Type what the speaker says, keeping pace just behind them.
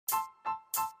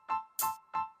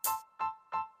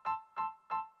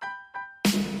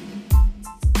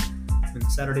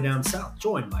Saturday Down South,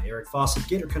 joined by Eric Fawcett,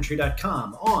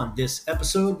 GatorCountry.com. On this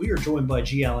episode, we are joined by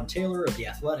G. Allen Taylor of The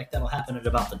Athletic. That'll happen at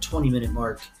about the 20-minute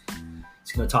mark.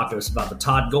 He's going to talk to us about the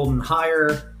Todd Golden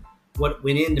hire, what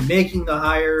went into making the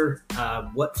hire,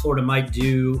 what Florida might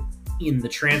do in the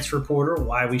transfer portal,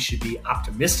 why we should be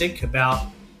optimistic about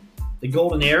the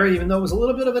Golden era, even though it was a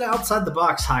little bit of an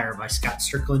outside-the-box hire by Scott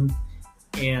Strickland,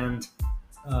 and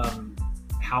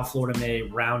how Florida may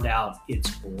round out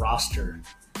its roster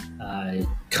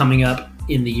coming up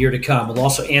in the year to come. We'll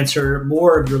also answer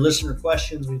more of your listener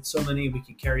questions. We had so many, we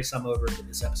can carry some over into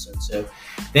this episode. So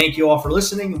thank you all for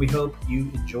listening, and we hope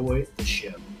you enjoy the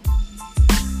show.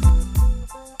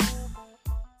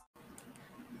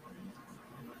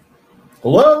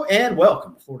 Hello and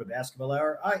welcome to Florida Basketball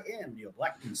Hour. I am Neil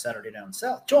Blackman, Saturday Down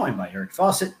South, joined by Eric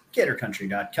Fawcett,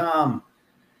 GatorCountry.com.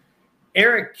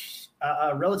 Eric,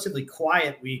 a relatively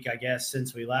quiet week, I guess,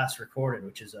 since we last recorded,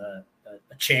 which is a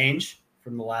change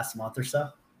from the last month or so.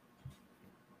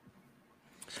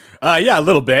 Yeah, a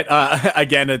little bit.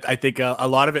 Again, I think a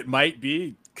lot of it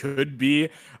could be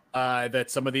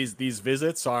that some of these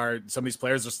visits are, some of these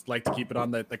players just like to keep it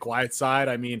on the quiet side.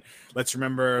 I mean, let's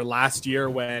remember last year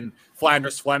when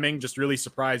Flanders Fleming just really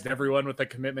surprised everyone with a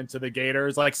commitment to the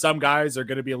Gators. Like, some guys are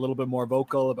going to be a little bit more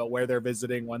vocal about where they're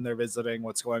visiting, when they're visiting,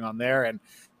 what's going on there, and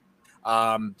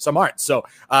some aren't. So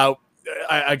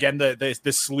again,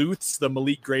 the sleuths, the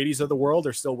Malik Grady's of the world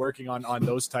are still working on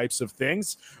those types of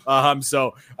things.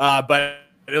 But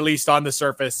at least on the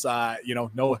surface,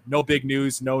 no big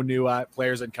news, no new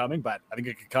players incoming, but I think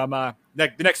it could come.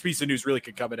 The next piece of news really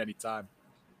could come at any time.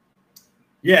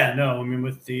 Yeah, no, I mean,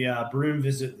 with the Broome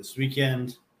visit this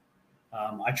weekend,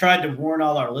 I tried to warn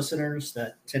all our listeners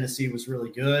that Tennessee was really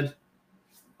good.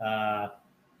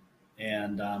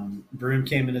 And Broome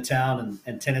came into town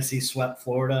and Tennessee swept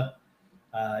Florida.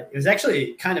 It was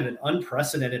actually kind of an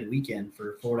unprecedented weekend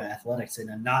for Florida athletics in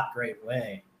a not great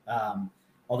way.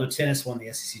 Although tennis won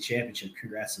the SEC championship,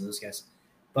 congrats to those guys.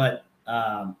 But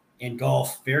in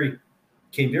golf,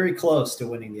 came very close to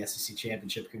winning the SEC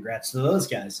championship. Congrats to those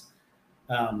guys.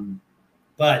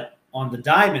 But on the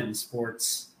diamond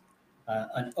sports,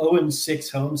 an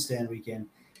 0-6 homestand weekend.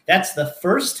 That's the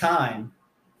first time,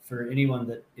 for anyone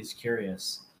that is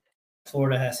curious,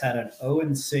 Florida has had an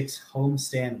 0-6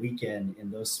 homestand weekend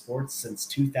in those sports since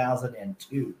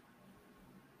 2002.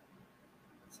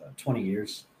 So 20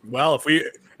 years. Well,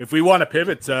 if we want to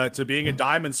pivot to being a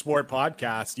diamond sport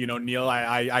podcast, Neil,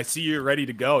 I see you're ready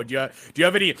to go. Do you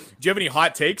have any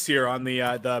hot takes here on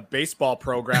the baseball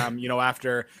program?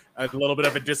 After a little bit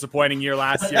of a disappointing year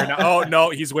last year. Oh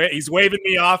no, he's waving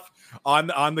me off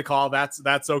on the call.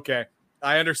 That's okay.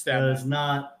 I understand.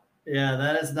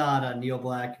 That is not a Neil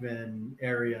Blackman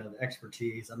area of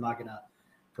expertise. I'm not gonna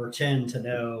pretend to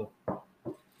know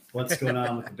what's going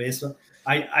on with the baseball.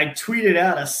 I tweeted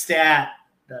out a stat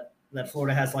that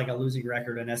Florida has like a losing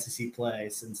record in SEC play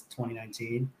since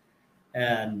 2019.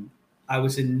 And I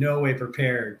was in no way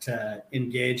prepared to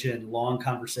engage in long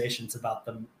conversations about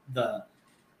the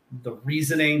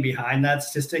reasoning behind that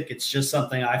statistic. It's just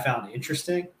something I found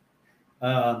interesting.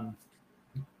 And,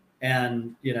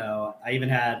 I even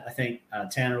had, I think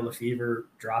Tanner Lefevre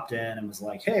dropped in and was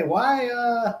like, hey, why'd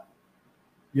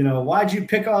you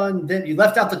pick on them? You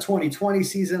left out the 2020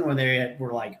 season where they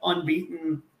were like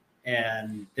unbeaten,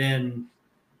 and then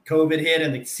COVID hit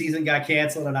and the season got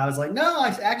canceled. And I was like, no, I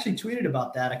actually tweeted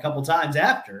about that a couple times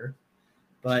after,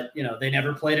 but they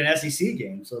never played an SEC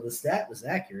game. So the stat was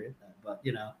accurate, but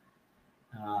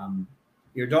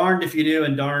you're darned if you do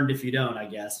and darned if you don't, I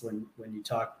guess, when you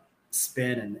talk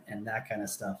spin and that kind of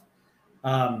stuff.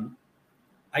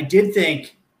 I did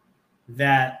think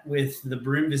that with the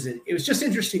Broome visit, it was just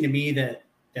interesting to me that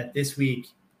this week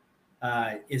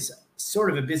is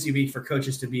sort of a busy week for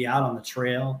coaches to be out on the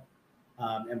trail.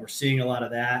 And we're seeing a lot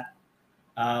of that.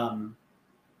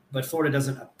 But Florida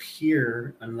doesn't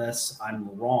appear, unless I'm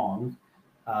wrong,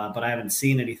 but I haven't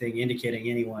seen anything indicating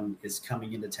anyone is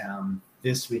coming into town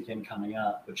this weekend coming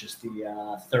up, which is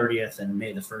the 30th and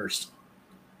May the 1st.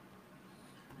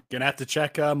 Gonna have to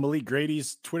check Malik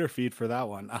Grady's Twitter feed for that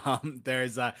one.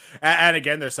 There's and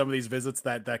again, there's some of these visits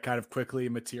that kind of quickly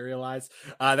materialize.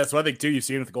 That's one thing too you've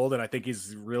seen with Golden. I think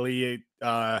he's really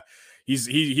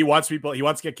he wants people, he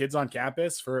wants to get kids on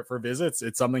campus for visits.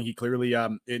 It's something he clearly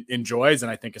enjoys, and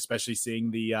I think especially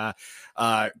seeing the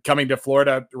coming to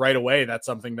Florida right away, that's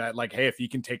something that, like, hey, if he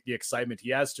can take the excitement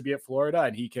he has to be at Florida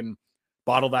and he can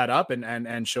bottle that up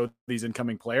and show these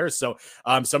incoming players. So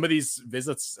some of these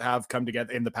visits have come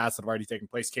together in the past that have already taken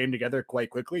place, came together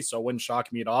quite quickly. So it wouldn't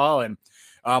shock me at all. And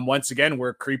once again,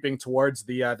 we're creeping towards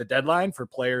the deadline for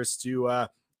players to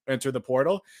enter the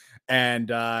portal. And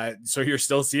so you're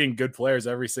still seeing good players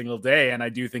every single day. And I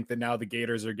do think that now the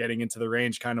Gators are getting into the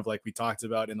range, kind of like we talked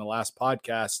about in the last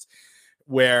podcast,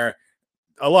 where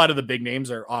a lot of the big names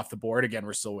are off the board. Again,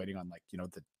 we're still waiting on like,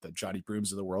 the Johnny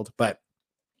Brooms of the world. But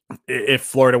if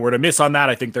Florida were to miss on that,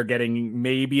 I think they're getting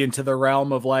maybe into the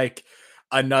realm of like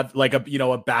another, like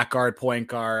a backup point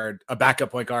guard,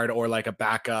 or like a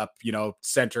backup,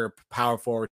 center power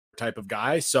forward type of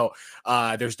guy. So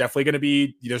there's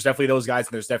definitely those guys,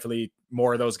 and there's definitely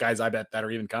more of those guys, I bet, that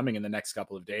are even coming in the next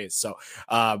couple of days. So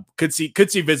could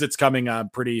see visits coming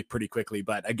pretty quickly.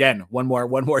 But again, one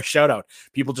more shout out.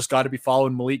 People just got to be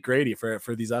following Malik Grady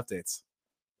for these updates.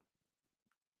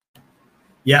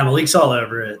 Yeah, Malik's all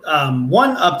over it.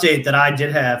 One update that I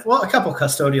did have, well, a couple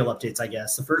custodial updates, I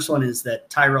guess. The first one is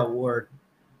that Tyrell Ward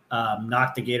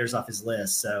knocked the Gators off his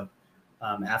list. So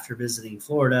after visiting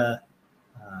Florida,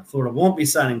 Florida won't be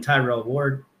signing Tyrell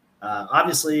Ward.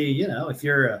 Obviously, if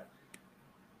you're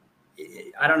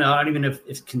I don't know even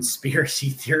if conspiracy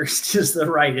theorist is the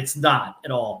right, it's not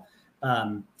at all.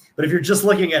 But if you're just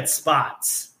looking at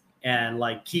spots and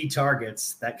like key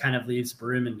targets, that kind of leaves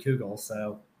Broome and Kugel.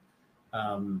 So,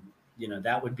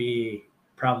 that would be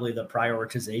probably the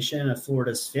prioritization of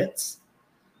Florida's fits.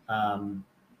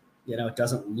 It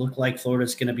doesn't look like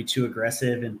Florida's going to be too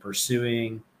aggressive in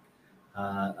pursuing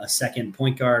a second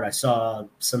point guard. I saw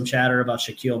some chatter about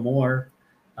Shaquille Moore,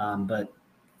 but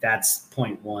that's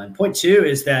point one. Point two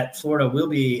is that Florida will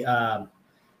be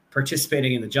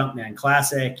participating in the Jumpman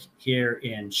Classic here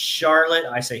in Charlotte.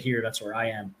 I say here, that's where I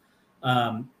am.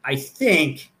 I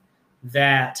think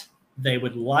that they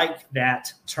would like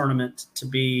that tournament to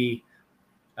be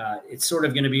it's sort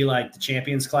of going to be like the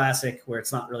Champions Classic, where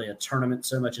it's not really a tournament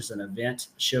so much as an event,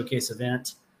 showcase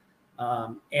event.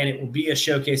 And it will be a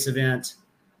showcase event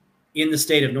in the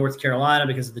state of North Carolina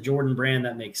because of the Jordan brand.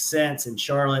 That makes sense. In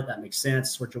Charlotte, that makes sense.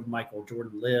 It's where Michael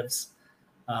Jordan lives.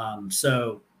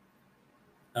 So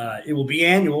it will be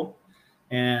annual,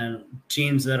 and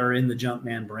teams that are in the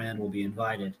Jumpman brand will be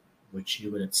invited, which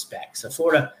you would expect. So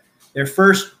Florida, their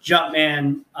first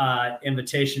Jumpman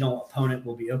invitational opponent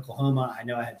will be Oklahoma. I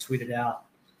know I had tweeted out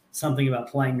something about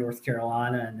playing North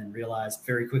Carolina and then realized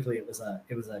very quickly it was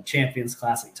a Champions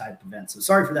Classic type event. So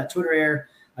sorry for that Twitter error.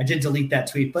 I did delete that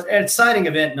tweet, but an exciting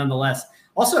event nonetheless.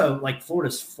 Also, like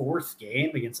Florida's fourth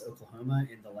game against Oklahoma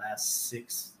in the last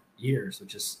 6 years,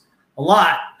 which is a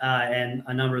lot, and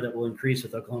a number that will increase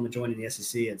with Oklahoma joining the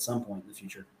SEC at some point in the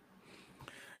future.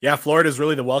 Yeah, Florida is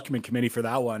really the welcoming committee for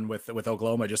that one with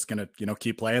Oklahoma just going to,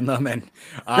 keep playing them. And,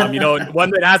 one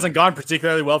that hasn't gone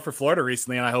particularly well for Florida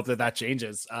recently, and I hope that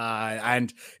changes.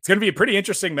 And it's going to be a pretty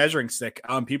interesting measuring stick.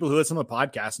 People who listen to the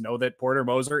podcast know that Porter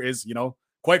Moser is,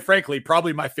 quite frankly,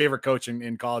 probably my favorite coach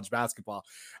in college basketball.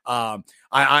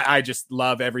 I just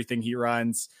love everything he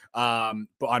runs on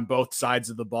both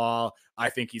sides of the ball. I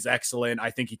think he's excellent.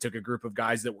 I think he took a group of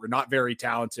guys that were not very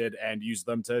talented and used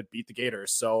them to beat the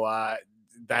Gators. So,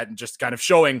 that just kind of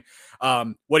showing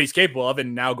what he's capable of.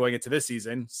 And now going into this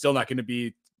season, still not going to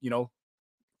be,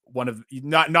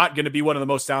 not going to be one of the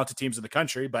most talented teams in the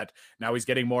country, but now he's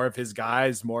getting more of his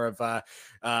guys, more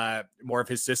of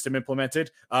his system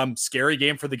implemented. Scary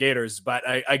game for the Gators, but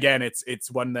again, it's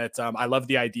one that I love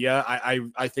the idea.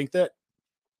 I think that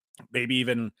maybe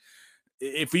even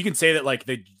if we can say that like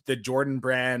the Jordan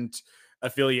brand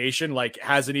affiliation like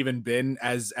hasn't even been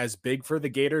as big for the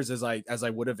Gators as I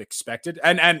would have expected,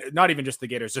 and not even just the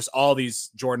Gators, just all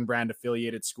these Jordan brand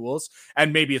affiliated schools,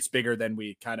 and maybe it's bigger than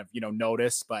we kind of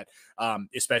notice, but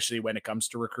especially when it comes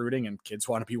to recruiting and kids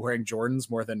want to be wearing Jordans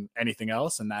more than anything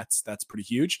else, and that's pretty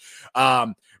huge.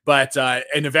 But an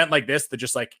event like this that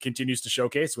just like continues to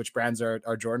showcase which brands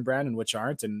are Jordan brand and which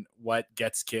aren't, and what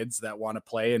gets kids that want to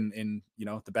play in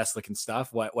the best looking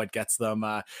stuff, what gets them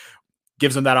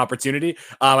gives them that opportunity.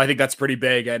 I think that's pretty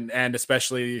big. And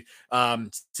especially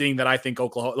seeing that, I think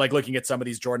Oklahoma, like looking at some of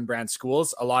these Jordan brand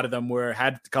schools, a lot of them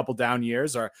had a couple down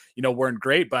years or, weren't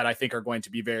great, but I think are going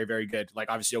to be very, very good. Like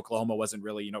obviously Oklahoma wasn't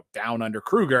really, down under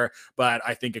Kruger, but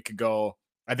I think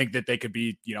I think that they could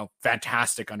be,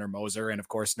 fantastic under Moser. And of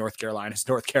course, North Carolina is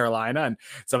North Carolina, and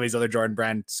some of these other Jordan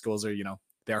brand schools are,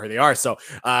 they are who they are. So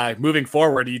moving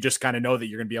forward, you just kind of know that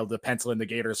you're going to be able to pencil in the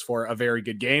Gators for a very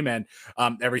good game, and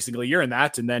every single year in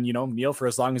that. And then, Neil, for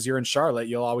as long as you're in Charlotte,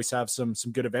 you'll always have some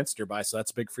good events nearby. So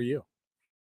that's big for you.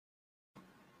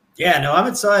 Yeah, no, I'm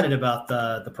excited about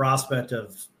the prospect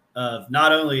of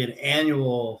not only an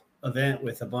annual event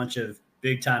with a bunch of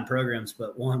big time programs,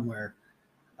 but one where,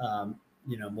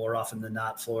 more often than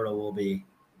not, Florida will be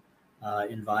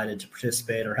invited to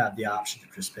participate or have the option to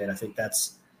participate. I think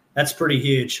that's That's pretty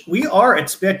huge. We are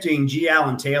expecting G.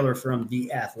 Allen Taylor from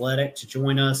The Athletic to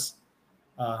join us.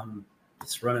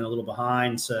 It's running a little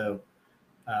behind, so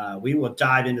we will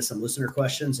dive into some listener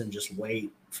questions and just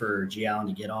wait for G. Allen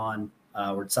to get on.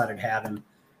 We're excited to have him.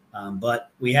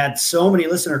 But we had so many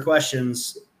listener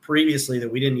questions previously that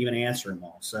we didn't even answer them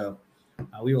all. So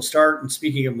we will start. And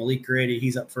speaking of Malik Grady,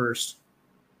 he's up first.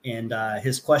 And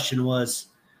his question was,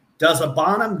 does a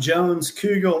Bonham, Jones,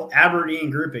 Kugel, Aberdeen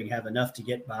grouping have enough to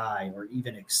get by or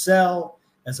even excel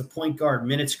as a point guard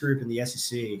minutes group in the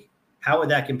SEC? How would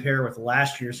that compare with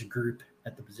last year's group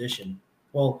at the position?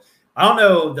 Well, I don't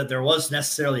know that there was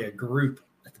necessarily a group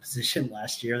at the position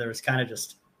last year. There was kind of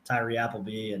just Tyree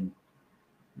Appleby and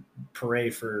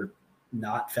pray for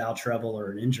not foul trouble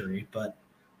or an injury. But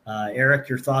Eric,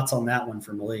 your thoughts on that one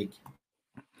for Malik?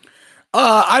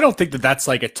 I don't think that that's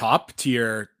like a top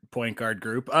tier point guard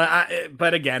group.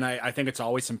 But again, I think it's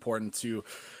always important to,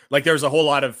 like, there was a whole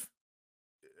lot of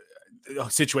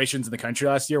situations in the country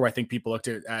last year where I think people looked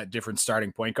at different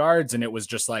starting point guards and it was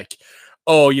just like,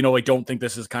 oh, you know, I don't think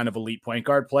this is kind of elite point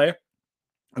guard play.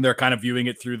 And they're kind of viewing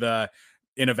it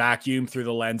in a vacuum through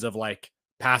the lens of like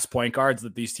past point guards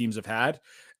that these teams have had.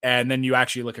 And then you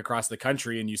actually look across the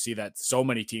country and you see that so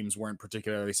many teams weren't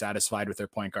particularly satisfied with their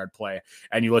point guard play.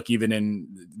 And you look even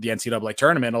in the NCAA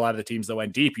tournament, a lot of the teams that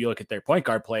went deep, you look at their point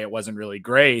guard play, it wasn't really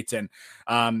great. And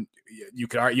you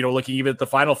could, you know, looking even at the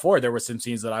Final Four, there were some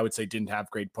teams that I would say didn't have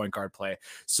great point guard play.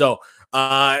 So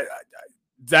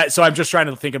so I'm just trying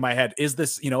to think in my head,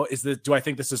 do I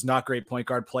think this is not great point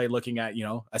guard play looking at, you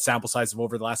know, a sample size of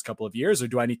over the last couple of years, or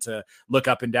do I need to look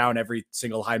up and down every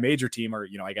single high major team, or,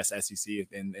 you know, I guess SEC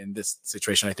in this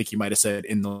situation, I think he might've said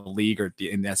in the league or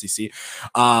in the SEC.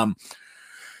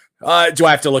 Do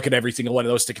I have to look at every single one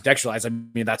of those to contextualize? I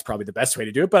mean, that's probably the best way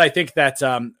to do it, but I think that,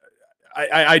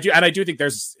 I do. And I do think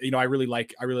there's, you know, I really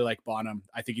like Bonham.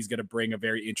 I think he's going to bring a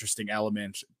very interesting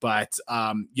element, but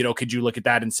you know, could you look at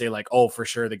that and say like, oh, for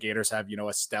sure the Gators have, you know,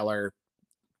 a stellar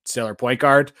point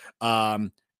guard,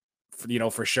 you know,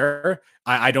 for sure.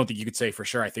 I don't think you could say for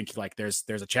sure. I think like there's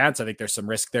a chance. I think there's some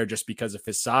risk there just because of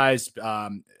his size.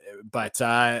 But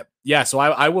yeah, so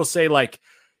I will say like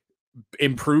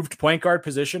improved point guard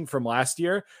position from last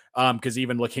year. Because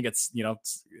even looking at, you know,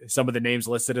 some of the names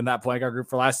listed in that point guard group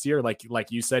for last year, like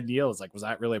you said, Neil, is like, was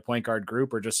that really a point guard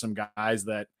group or just some guys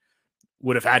that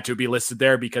would have had to be listed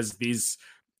there because these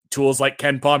tools like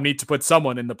KenPom need to put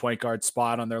someone in the point guard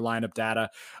spot on their lineup data?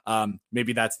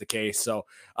 Maybe that's the case. So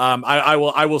I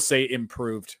will say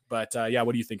improved, but yeah,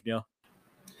 what do you think, Neil?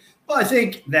 Well, I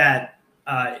think that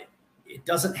it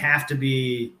doesn't have to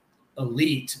be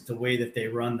elite the way that they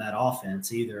run that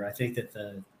offense either. I think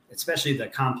that especially the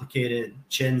complicated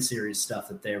Chin series stuff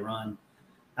that they run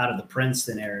out of the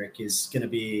Princeton, Eric, is going to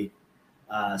be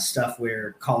stuff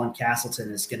where Colin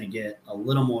Castleton is going to get a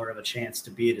little more of a chance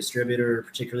to be a distributor,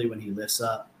 particularly when he lifts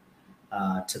up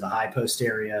to the high post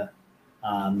area,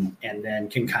 and then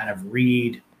can kind of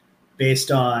read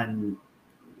based on,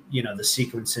 you know, the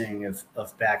sequencing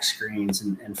of back screens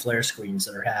and flare screens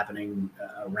that are happening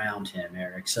around him,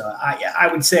 Eric. So I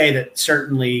would say that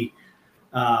certainly,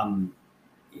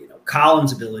 you know,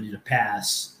 Colin's ability to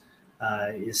pass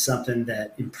is something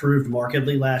that improved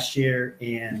markedly last year,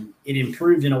 and it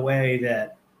improved in a way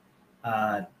that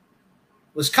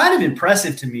was kind of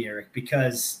impressive to me, Eric,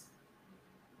 because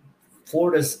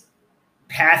Florida's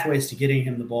pathways to getting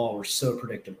him the ball were so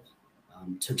predictable,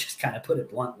 to just kind of put it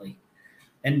bluntly.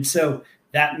 And so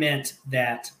that meant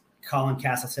that Colin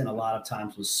Castleton a lot of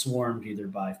times was swarmed either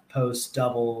by post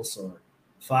doubles or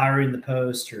firing the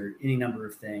post or any number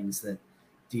of things that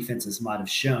defenses might have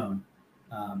shown.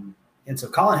 And so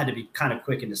Colin had to be kind of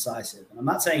quick and decisive. And I'm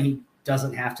not saying he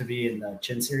doesn't have to be in the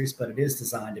Chin series, but it is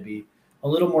designed to be a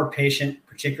little more patient,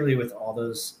 particularly with all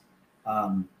those,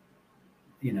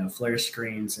 you know, flare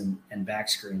screens and back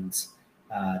screens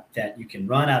that you can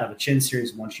run out of a Chin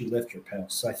series once you lift your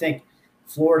post. So I think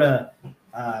Florida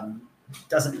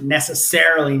doesn't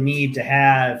necessarily need to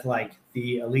have like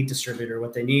the elite distributor.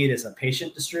 What they need is a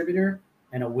patient distributor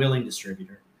and a willing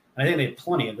distributor. And I think they have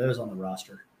plenty of those on the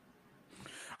roster.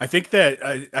 I think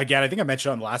that, again, I think I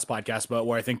mentioned on the last podcast, but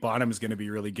where I think Bonham is going to be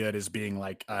really good is being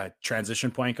like a transition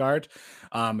point guard.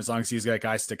 As long as he's got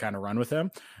guys to kind of run with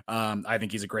him. I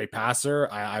think he's a great passer.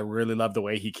 I really love the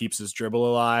way he keeps his dribble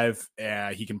alive.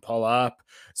 He can pull up.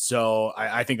 So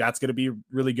I think that's going to be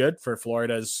really good for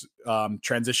Florida's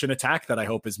transition attack that I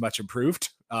hope is much improved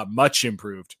much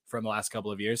improved from the last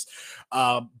couple of years.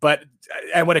 But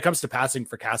when it comes to passing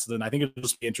for Castleton, I think it'll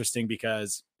just be interesting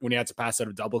because when he had to pass out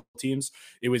of double teams,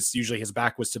 it was usually his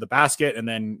back was to the basket and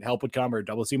then help would come or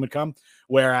double team would come.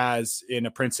 Whereas in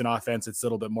a Princeton offense, it's a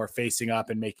little bit more facing up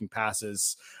and making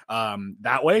passes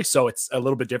that way. So it's a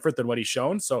little bit different than what he's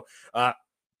shown. So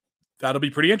that'll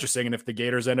be pretty interesting. And if the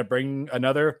Gators end up bringing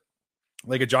another,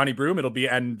 like a Johnny Broome, it'll be,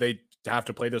 and they have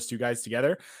to play those two guys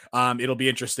together. It'll be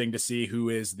interesting to see who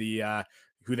is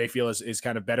who they feel is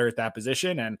kind of better at that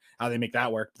position and how they make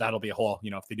that work. That'll be a whole,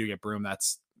 if they do get Broome,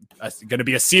 that's going to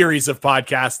be a series of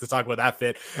podcasts to talk about that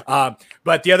fit.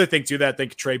 But the other thing too, that I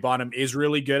think Trey Bonham is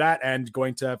really good at and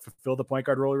going to fulfill the point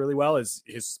guard role really well is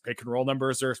his pick and roll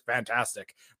numbers are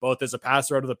fantastic, both as a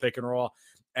passer out of the pick and roll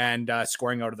and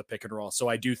scoring out of the pick and roll. So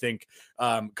I do think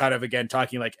kind of, again,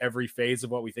 talking like every phase of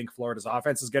what we think Florida's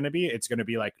offense is going to be, it's going to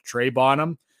be like Trey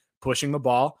Bonham pushing the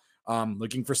ball,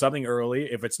 looking for something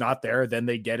early. If it's not there, then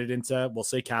they get it into, we'll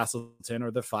say Castleton or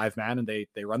the 5-man, and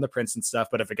they run the Princeton stuff.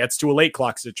 But if it gets to a late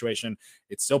clock situation,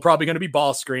 it's still probably going to be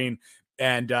ball screen.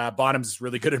 And Bonham's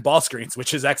really good at ball screens,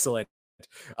 which is excellent.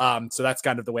 So that's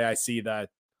kind of the way I see the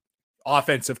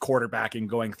offensive quarterbacking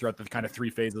going throughout the kind of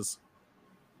three phases.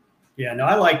 Yeah, no,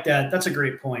 I like that. That's a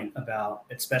great point about,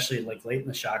 especially like late in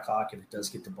the shot clock, if it does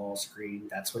get the ball screen,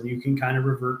 that's when you can kind of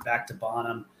revert back to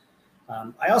Bonham.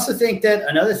 I also think that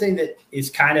another thing that is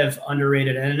kind of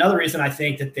underrated, and another reason I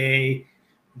think that they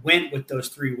went with those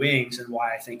three wings and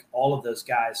why I think all of those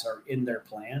guys are in their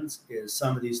plans, is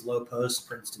some of these low post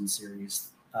Princeton series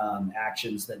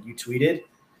actions that you tweeted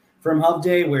from Hub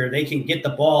Day, where they can get the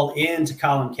ball into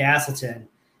Colin Castleton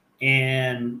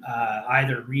and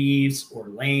either Reeves or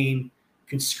Lane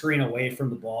could screen away from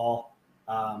the ball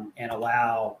and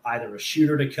allow either a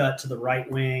shooter to cut to the right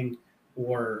wing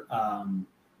or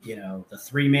the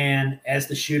 3-man as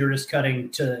the shooter is cutting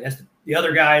to, as the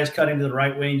other guy is cutting to the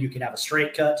right wing, you can have a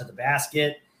straight cut to the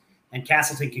basket and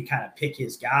Castleton can kind of pick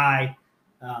his guy.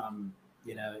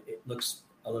 It looks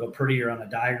a little prettier on a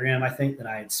diagram, I think, than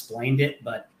I explained it.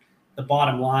 But the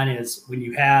bottom line is when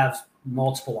you have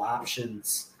multiple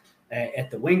options at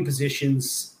the wing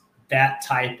positions, that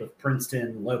type of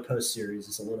Princeton low post series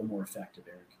is a little more effective,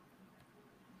 Eric.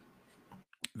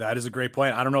 That is a great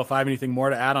point. I don't know if I have anything more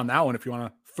to add on that one. If you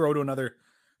want to throw to another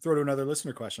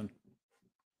listener question.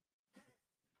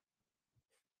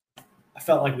 I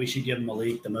felt like we should give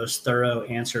Malik the most thorough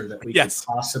answer that we could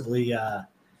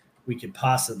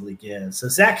possibly give. So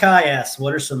Zach Kai asks,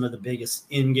 what are some of the biggest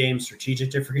in-game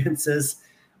strategic differences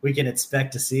we can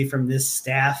expect to see from this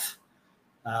staff?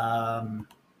 I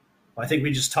think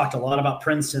we just talked a lot about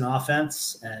Princeton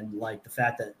offense and like the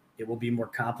fact that it will be more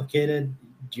complicated.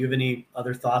 Do you have any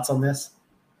other thoughts on this?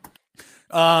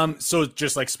 So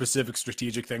just like specific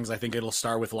strategic things, I think it'll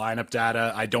start with lineup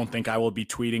data. I don't think I will be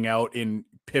tweeting out in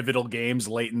pivotal games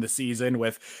late in the season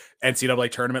with NCAA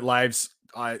tournament lives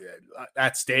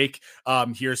at stake.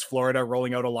 Here's Florida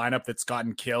rolling out a lineup that's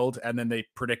gotten killed and then they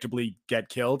predictably get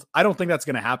killed. I don't think that's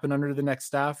going to happen under the next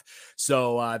staff.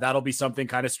 So that'll be something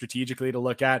kind of strategically to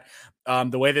look at.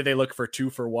 The way that they look for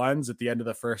 2-for-1s at the end of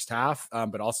the first half,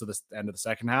 but also the end of the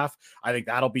second half. I think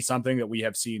that'll be something that we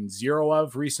have seen zero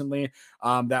of recently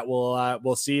that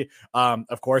we'll see.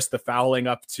 Of course, the fouling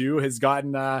up 2 has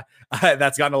gotten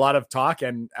that's gotten a lot of talk,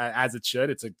 and as it should.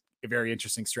 It's a very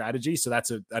interesting strategy. So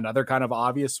that's another kind of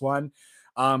obvious one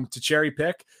to cherry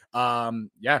pick.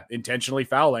 Intentionally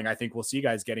fouling. I think we'll see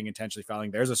guys getting intentionally fouling.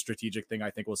 There's a strategic thing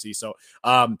I think we'll see. So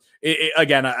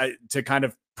to kind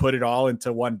of put it all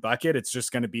into one bucket, it's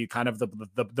just going to be kind of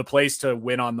the place to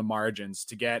win on the margins,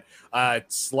 to get a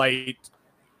slight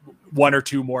 1 or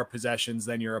 2 more possessions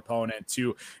than your opponent,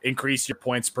 to increase your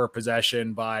points per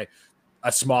possession by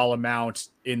a small amount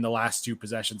in the last 2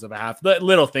 possessions of a half,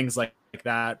 little things like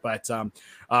that. But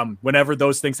whenever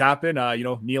those things happen,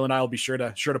 Neil and I will be sure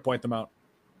to point them out.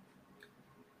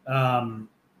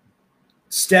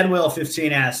 Steadwell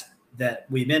 15 asked that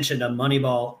we mentioned a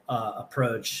Moneyball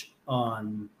approach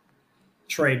on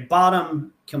Trey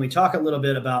Bonham. Can we talk a little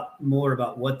bit more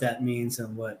about what that means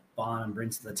and what Bonham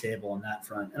brings to the table on that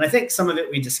front? And I think some of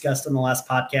it we discussed in the last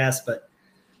podcast, but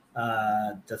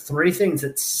the 3 things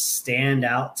that stand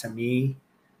out to me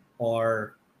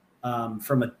are,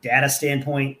 from a data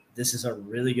standpoint, this is a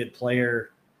really good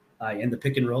player in the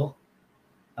pick and roll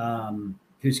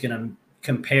who's going to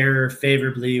compare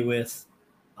favorably with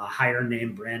a higher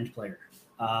name brand player.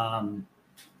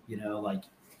 Like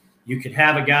you could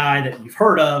have a guy that you've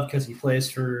heard of because he plays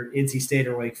for NC State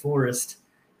or Wake Forest,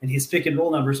 and his pick and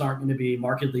roll numbers aren't going to be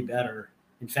markedly better.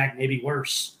 In fact, maybe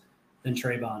worse than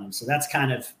Trey Bonham. So that's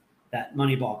kind of that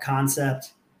Moneyball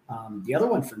concept. The other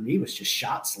one for me was just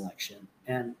shot selection.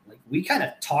 And like we kind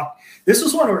of talked. This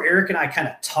was one where Eric and I kind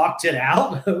of talked it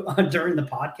out during the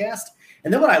podcast.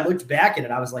 And then when I looked back at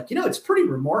it, I was like, it's pretty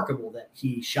remarkable that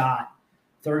he shot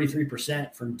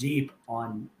 33% from deep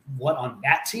on what on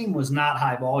that team was not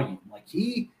high volume. Like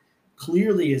he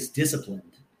clearly is disciplined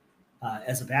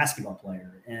as a basketball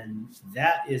player. And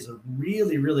that is a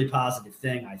really, really positive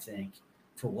thing, I think,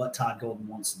 for what Todd Golden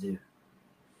wants to do.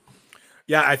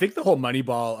 Yeah, I think the whole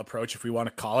Moneyball approach, if we want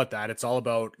to call it that, it's all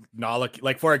about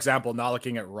for example, not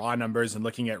looking at raw numbers and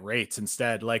looking at rates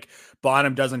instead. Like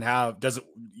Bonham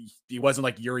he wasn't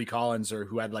like Yuri Collins or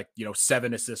who had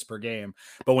 7 assists per game.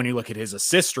 But when you look at his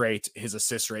assist rate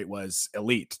was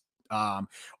elite.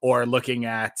 Or looking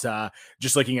at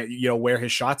where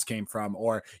his shots came from,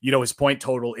 or his point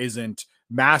total isn't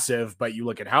massive, but you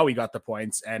look at how he got the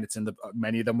points, and it's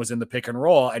many of them was in the pick and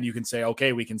roll, and you can say,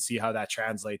 okay, we can see how that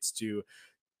translates to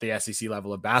the SEC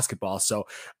level of basketball. So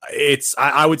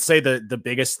I would say the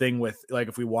biggest thing with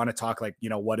if we want to talk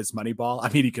what is Moneyball, I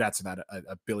mean, you could answer that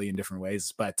a billion different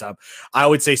ways, but I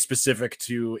would say specific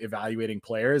to evaluating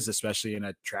players, especially in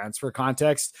a transfer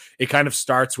context, it kind of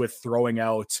starts with throwing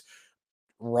out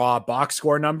raw box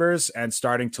score numbers and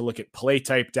starting to look at play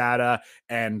type data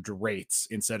and rates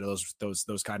instead of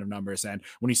those kind of numbers. And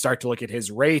when you start to look at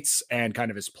his rates and kind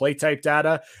of his play type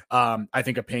data, I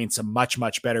think it paints a much,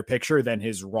 much better picture than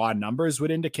his raw numbers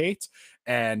would indicate.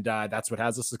 And that's what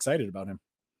has us excited about him.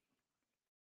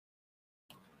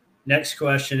 Next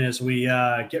question as we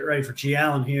get ready for G.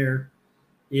 Allen here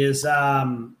is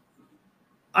I'm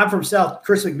from South.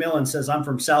 Chris McMillan says, I'm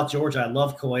from South Georgia. I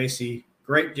love Koasi.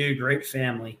 Great dude, great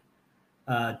family.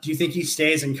 Do you think he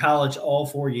stays in college all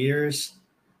 4 years?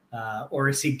 Or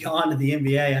is he gone to the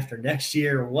NBA after next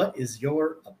year? What is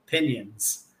your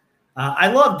opinions? I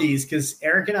love these because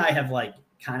Eric and I have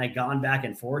kind of gone back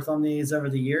and forth on these over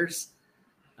the years.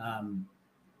 I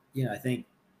think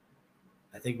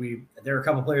there are a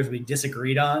couple of players we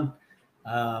disagreed on,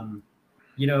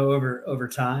 over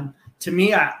time. To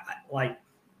me, I like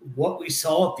what we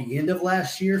saw at the end of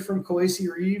last year from Koasi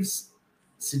Reeves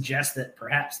suggests that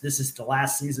perhaps this is the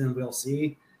last season we'll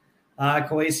see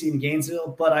Koasi in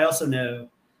Gainesville. But I also know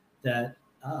that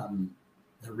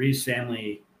the Reeves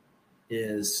family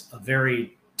is a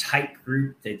very tight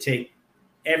group. They take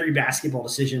every basketball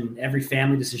decision, every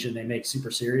family decision they make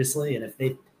super seriously. And if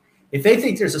they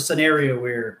think there's a scenario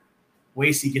where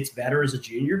Koasi gets better as a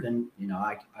junior, then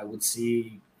I would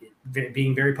see it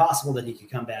being very possible that he could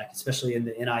come back, especially in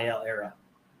the NIL era.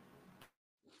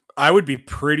 I would be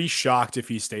pretty shocked if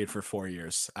he stayed for 4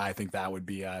 years. I think that would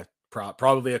be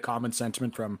probably a common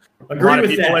sentiment from a lot of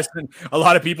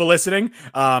people listening.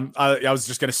 I was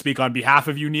just going to speak on behalf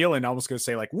of you, Neil, and I was going to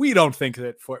say we don't think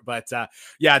that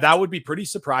that would be pretty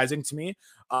surprising to me.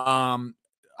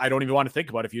 I don't even want to think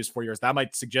about if he was 4 years. That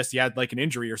might suggest he had an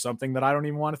injury or something that I don't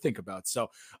even want to think about.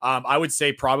 So I would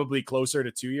say probably closer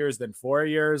to 2 years than 4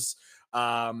 years.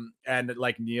 And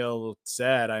like Neil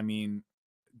said, I mean,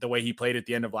 the way he played at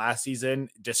the end of last season,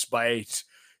 despite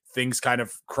things kind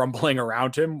of crumbling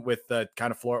around him with the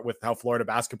kind of with how Florida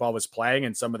basketball was playing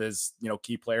and some of his,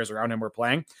 key players around him were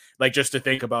playing, just to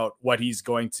think about what he's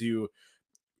going to,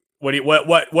 what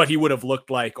he would have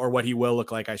looked like, or what he will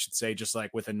look like, I should say, just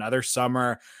with another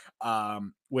summer,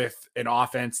 with an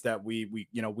offense that we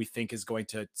think is going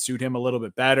to suit him a little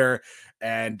bit better,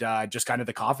 and just kind of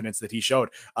the confidence that he showed.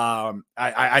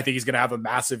 I think he's going to have a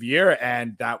massive year,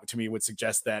 and that to me would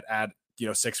suggest that at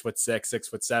 6'6",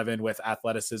 6'7" with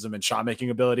athleticism and shot making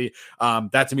ability,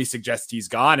 that to me suggests he's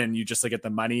gone. And you just look at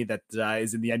the money that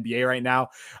is in the NBA right now.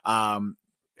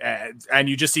 And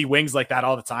you just see wings like that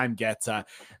all the time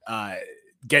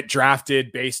get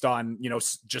drafted based on,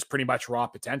 just pretty much raw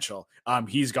potential.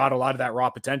 He's got a lot of that raw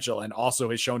potential, and also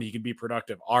has shown he can be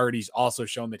productive. Already's also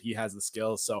shown that he has the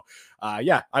skills. So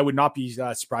I would not be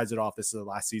surprised at all if this is the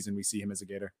last season we see him as a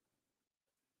Gator.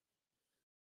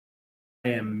 I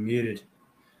am muted.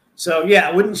 So yeah,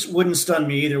 it wouldn't stun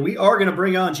me either. We are going to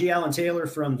bring on G. Allen Taylor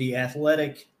from The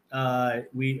Athletic.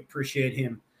 We appreciate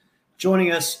him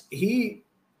joining us. He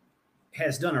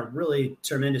has done a really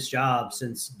tremendous job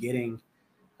since getting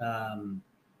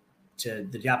to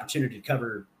the opportunity to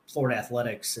cover Florida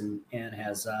athletics, and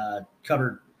has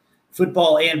covered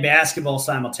football and basketball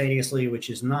simultaneously,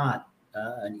 which is not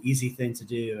an easy thing to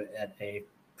do at a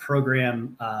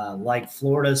program like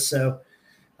Florida. So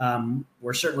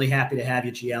we're certainly happy to have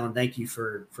you, G. Allen. Thank you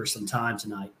for some time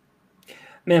tonight.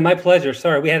 Man, my pleasure.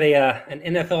 Sorry, we had an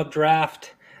NFL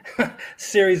draft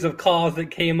series of calls that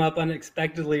came up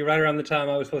unexpectedly right around the time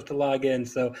I was supposed to log in.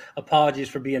 So apologies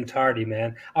for being tardy,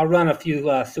 man. I'll run a few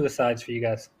suicides for you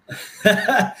guys.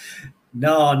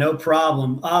 No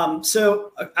problem.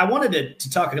 So I wanted to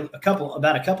talk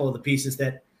about a couple of the pieces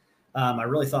that I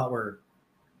really thought were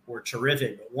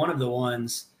terrific. But one of the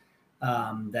ones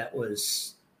that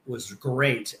was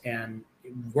great and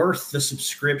worth the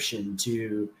subscription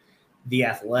to The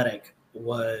Athletic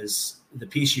was the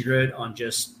piece you wrote on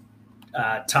just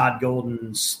Todd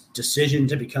Golden's decision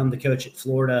to become the coach at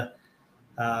Florida.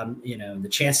 The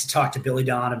chance to talk to Billy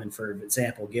Donovan, for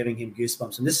example, giving him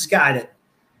goosebumps. And this is a guy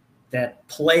that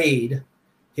played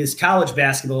his college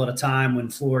basketball at a time when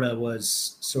Florida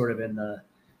was sort of in the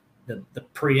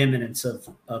preeminence of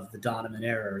the Donovan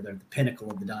era, or the pinnacle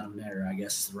of the Donovan era, I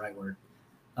guess is the right word.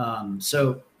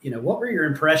 So what were your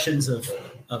impressions of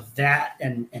that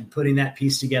and putting that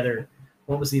piece together?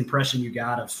 What was the impression you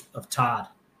got of Todd?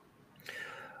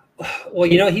 Well,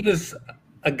 he was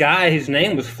a guy whose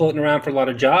name was floating around for a lot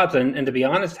of jobs. And to be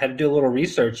honest, had to do a little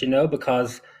research,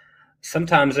 because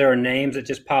sometimes there are names that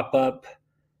just pop up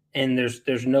and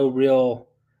there's no real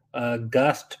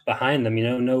gust behind them.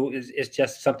 It's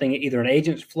just something, either an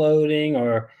agent's floating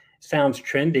or sounds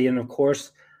trendy. And of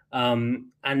course,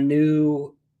 I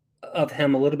knew of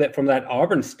him a little bit from that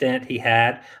Auburn stint he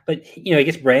had, but he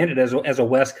gets branded as a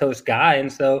West Coast guy.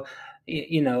 And so,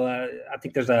 I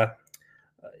think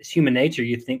it's human nature.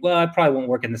 You think, well, I probably won't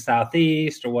work in the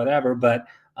Southeast or whatever, but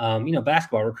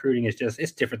basketball recruiting is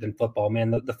it's different than football,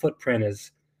 man. The footprint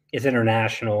is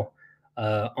international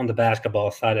on the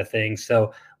basketball side of things.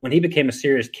 So when he became a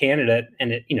serious candidate,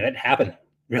 and it happened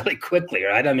really quickly,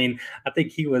 right? I mean, I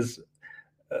think he was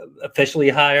officially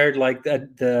hired like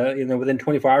within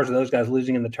 24 hours of those guys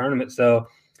losing in the tournament. So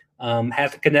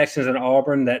has the connections in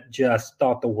Auburn that just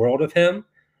thought the world of him.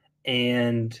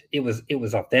 And it was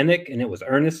authentic and it was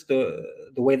earnest, the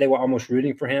way they were almost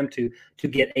rooting for him to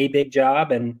get a big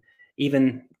job, and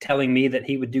even telling me that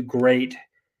he would do great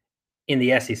in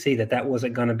the SEC, that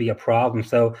wasn't going to be a problem.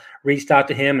 So reached out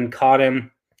to him and caught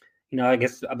him, I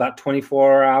guess about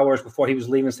 24 hours before he was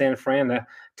leaving San Fran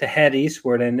to head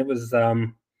eastward. And it was,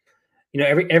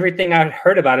 everything I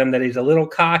heard about him, that he's a little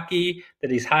cocky, that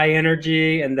he's high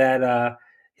energy, and that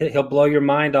he'll blow your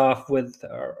mind off with,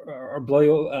 or blow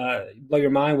your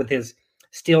mind with his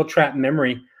steel trap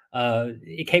memory.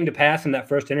 It came to pass in that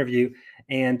first interview,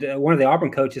 and one of the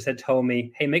Auburn coaches had told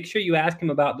me, "Hey, make sure you ask him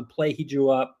about the play he drew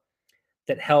up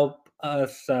that helped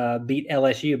us beat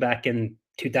LSU back in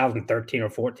 2013 or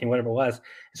 14, whatever it was."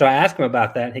 So I asked him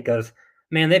about that, and he goes,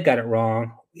 "Man, they've got it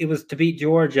wrong. It was to beat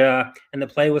Georgia, and the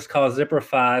play was called Zipper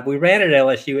 5. We ran it at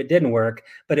LSU. It didn't work,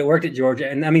 but it worked at Georgia."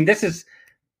 And I mean, this is,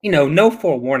 no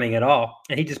forewarning at all.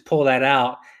 And he just pulled that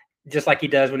out, just like he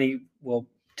does when he will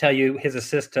tell you his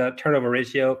assist to turnover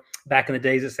ratio back in the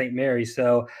days at St. Mary's.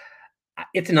 So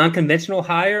it's an unconventional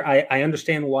hire. I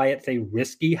understand why it's a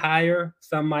risky hire,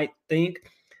 some might think,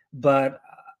 but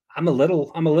I'm a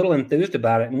little enthused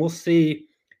about it. And we'll see,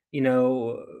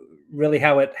 really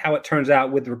how it turns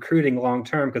out with recruiting long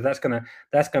term, because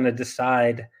that's gonna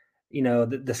decide,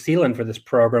 the ceiling for this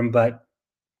program. But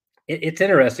it's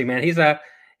interesting, man. He's got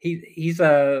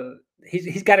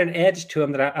an edge to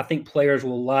him that I think players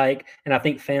will like, and I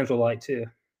think fans will like too.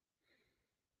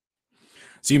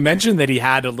 So you mentioned that he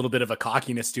had a little bit of a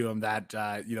cockiness to him that,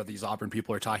 these Auburn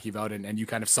people are talking about, and you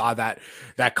kind of saw that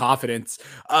confidence.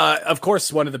 Of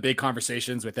course, one of the big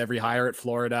conversations with every hire at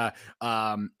Florida,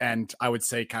 and I would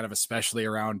say kind of especially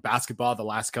around basketball the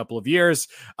last couple of years,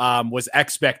 was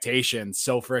expectations.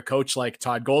 So for a coach like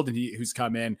Todd Golden, who's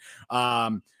come in,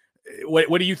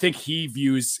 what do you think he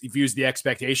views the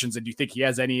expectations, and do you think he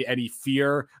has any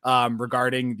fear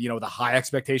regarding the high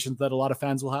expectations that a lot of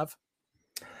fans will have?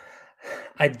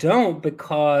 I don't,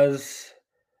 because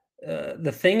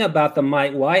the thing about the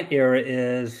Mike White era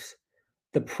is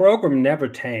the program never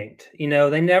tanked.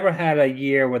 They never had a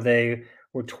year where they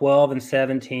were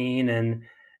 12-17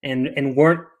 and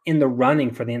weren't in the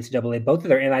running for the NCAA. Both of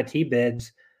their NIT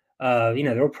bids,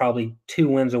 they were probably 2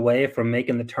 wins away from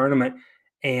making the tournament.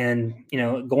 And,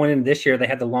 going into this year, they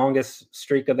had the longest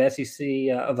streak of SEC,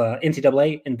 of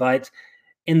NCAA invites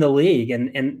in the league.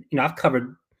 And I've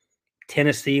covered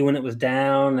Tennessee when it was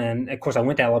down. And of course I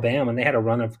went to Alabama, and they had a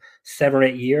run of 7 or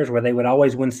 8 years where they would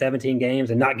always win 17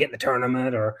 games and not get in the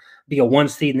tournament or be a 1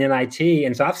 seed in NIT.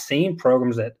 And so I've seen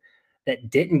programs that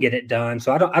didn't get it done.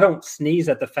 So I don't sneeze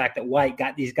at the fact that White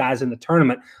got these guys in the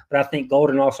tournament, but I think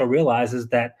Golden also realizes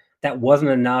that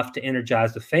wasn't enough to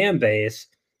energize the fan base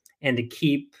and to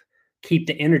keep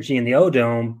the energy in the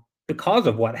O-Dome because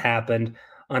of what happened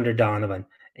under Donovan.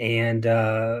 And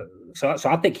so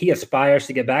I think he aspires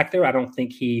to get back there. I don't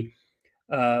think he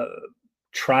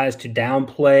tries to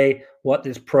downplay what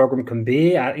this program can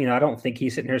be. I don't think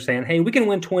he's sitting here saying, "Hey, we can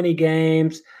win 20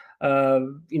 games.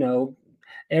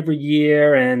 every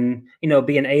year and,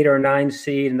 be an 8 or a 9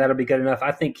 seed, and that'll be good enough.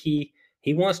 I think he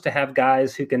wants to have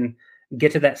guys who can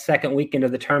get to that second weekend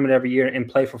of the tournament every year and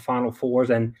play for Final Fours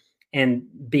and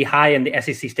be high in the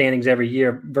SEC standings every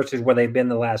year versus where they've been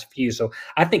the last few. So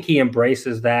I think he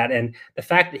embraces that. And the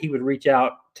fact that he would reach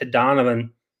out to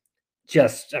Donovan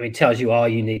tells you all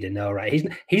you need to know, right?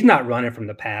 He's not running from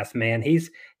the past, man.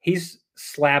 He's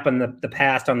slapping the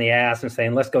past on the ass and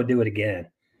saying, let's go do it again.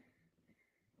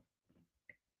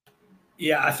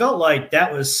 Yeah, I felt like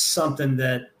that was something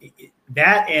that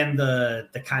and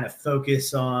the kind of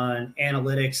focus on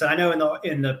analytics. I know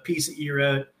in the piece that you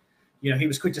wrote, he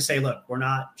was quick to say, look, we're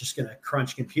not just going to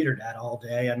crunch computer data all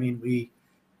day. I mean,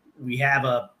 we have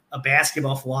a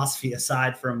basketball philosophy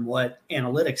aside from what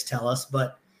analytics tell us,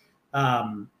 but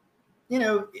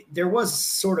there was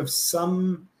sort of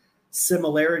some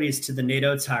similarities to the Nate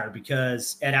Oates hire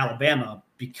at Alabama,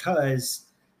 because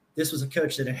this was a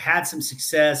coach that had some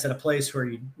success at a place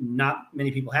where not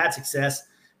many people had success,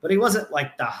 but he wasn't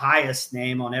like the highest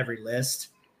name on every list.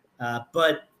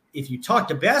 But if you talk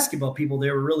to basketball people, they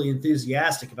were really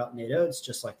enthusiastic about Nate Oates,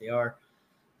 just like they are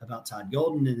about Todd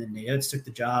Golden. And then Nate Oates took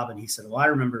the job and he said, well, I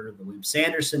remember the William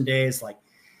Sanderson days. Like,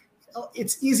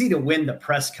 it's easy to win the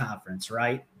press conference,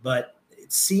 right? But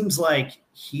it seems like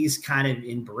he's kind of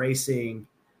embracing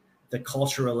the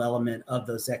cultural element of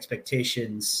those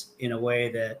expectations in a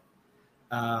way that,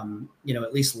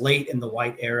 at least late in the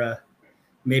White era,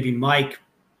 maybe Mike,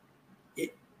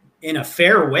 in a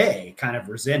fair way, kind of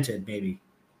resented, maybe.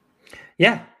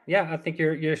 Yeah, I think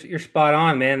you're spot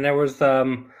on, man. There was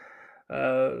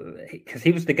because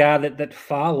he was the guy that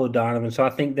followed Donovan, so I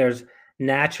think there's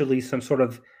naturally some sort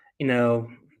of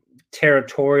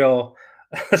territorial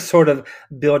sort of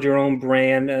build your own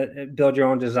brand, build your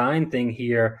own design thing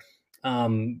here,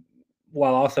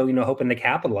 while also hoping to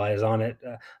capitalize on it.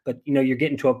 But you're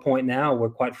getting to a point now where,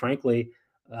 quite frankly,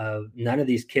 none of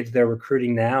these kids they're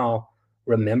recruiting now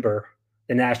remember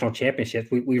the national championships.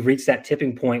 We've reached that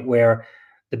tipping point where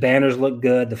the banners look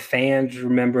good, the fans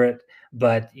remember it,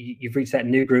 but you've reached that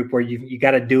new group where you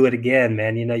got to do it again,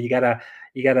 man. You got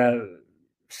to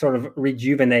sort of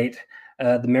rejuvenate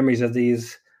the memories of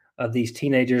these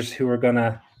teenagers who are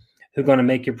gonna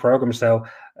make your program. So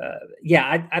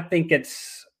I think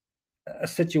it's a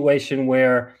situation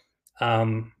where,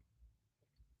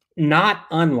 not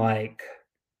unlike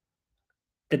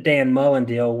the Dan Mullen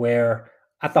deal, where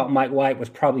I thought Mike White was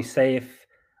probably safe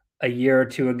a year or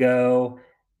two ago,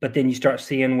 but then you start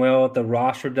seeing, well, the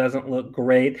roster doesn't look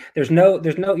great. There's no,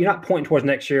 you're not pointing towards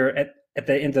next year at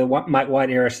the end of the Mike White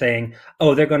era saying,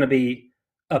 oh, they're going to be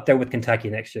up there with Kentucky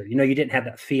next year. You didn't have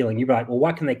that feeling. You're like, well,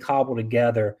 what can they cobble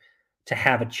together to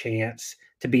have a chance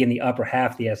to be in the upper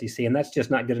half of the SEC? And that's just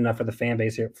not good enough for the fan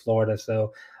base here at Florida.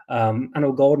 So I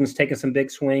know Golden's taken some big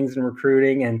swings in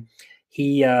recruiting, and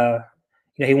he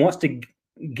wants to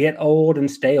get old and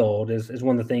stay old is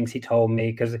one of the things he told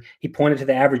me, because he pointed to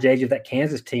the average age of that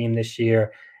Kansas team this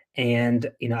year. And,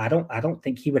 I don't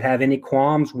think he would have any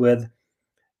qualms with,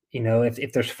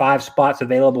 if there's 5 spots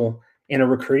available in a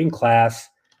recruiting class,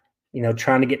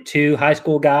 trying to get 2 high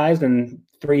school guys and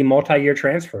 3 multi-year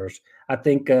transfers. I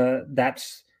think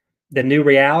that's the new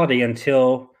reality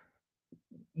until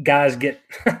guys get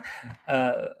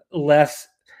less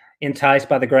enticed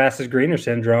by the grass is greener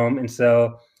syndrome. And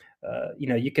so,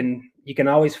 you can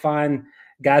always find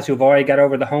guys who've already got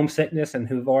over the homesickness and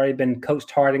who've already been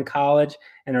coached hard in college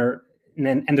and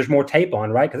there's more tape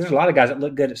on, right? Because there's a lot of guys that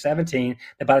look good at 17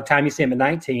 that by the time you see them at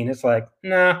 19, it's like,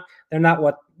 nah, they're not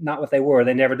what they were.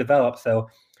 They never developed. So,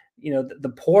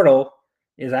 the portal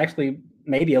is actually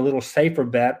maybe a little safer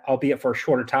bet, albeit for a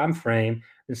shorter time frame,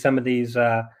 than some of these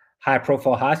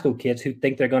high-profile high school kids who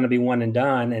think they're going to be one and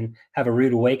done and have a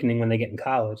rude awakening when they get in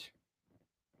college.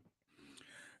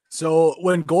 So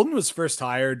when Golden was first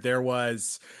hired, there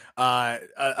was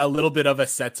a little bit of a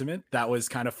sentiment that was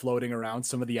kind of floating around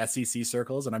some of the SEC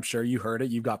circles, and I'm sure you heard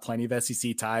it. You've got plenty of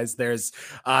SEC ties. There's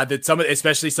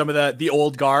especially some of the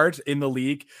old guard in the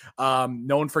league,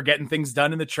 known for getting things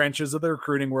done in the trenches of the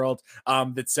recruiting world,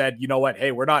 that said, you know what,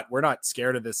 hey, we're not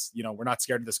scared of this. We're not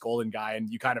scared of this Golden guy, and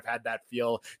you kind of had that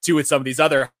feel too with some of these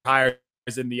other hires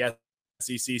in the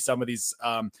SEC. Some of these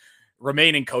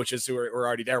remaining coaches who were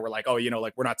already there were like, oh,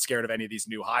 we're not scared of any of these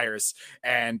new hires.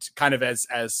 And kind of as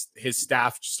his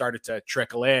staff started to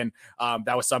trickle in,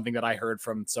 that was something that I heard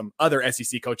from some other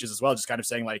SEC coaches as well, just kind of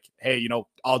saying like, hey,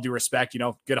 all due respect,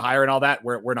 good hire and all that.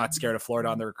 We're not scared of Florida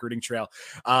on the recruiting trail.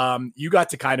 You got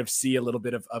to kind of see a little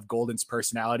bit of Golden's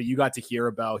personality. You got to hear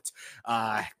about,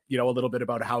 a little bit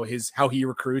about how he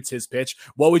recruits, his pitch.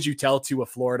 What would you tell to a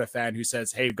Florida fan who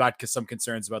says, hey, we've got some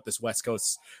concerns about this West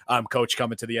Coast coach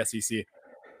coming to the SEC?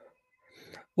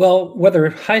 Well, whether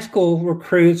high school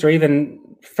recruits or even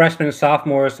freshmen and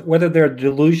sophomores, whether they're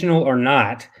delusional or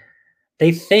not,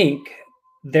 they think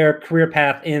their career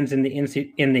path ends in the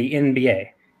NBA.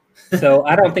 So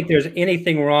I don't think there's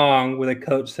anything wrong with a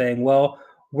coach saying, "Well,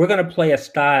 we're going to play a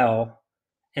style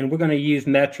and we're going to use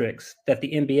metrics that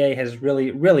the NBA has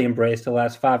really, really embraced the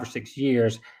last 5 or 6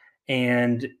 years.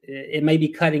 And it may be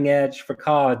cutting edge for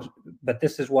college, but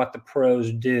this is what the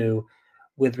pros do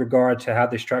with regard to how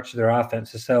they structure their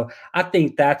offenses." So I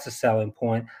think that's a selling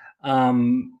point.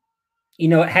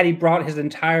 Had he brought his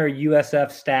entire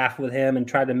USF staff with him and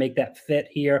tried to make that fit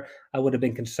here, I would have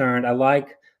been concerned. I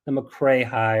like the McCray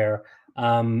hire.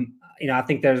 I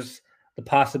think there's the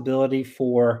possibility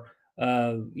for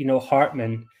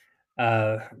Hartman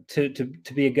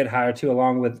to be a good hire too,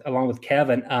 along with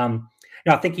Kevin.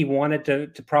 I think he wanted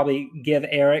to probably give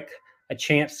Eric a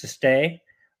chance to stay,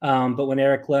 but when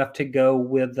Eric left to go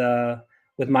with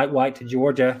Mike White to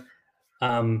Georgia,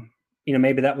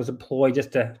 maybe that was a ploy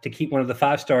just to keep one of the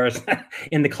 5-stars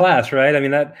in the class, right? I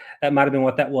mean, that might have been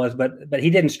what that was, but he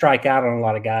didn't strike out on a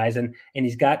lot of guys, and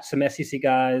he's got some SEC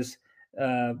guys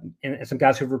and some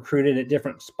guys who've recruited at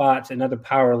different spots in other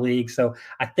power leagues. So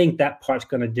I think that part's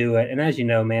going to do it. And as you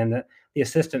know, man, the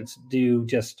assistants do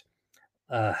just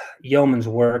yeoman's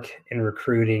work in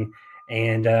recruiting,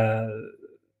 and the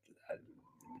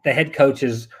head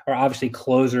coaches are obviously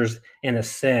closers in a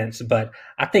sense, but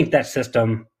I think that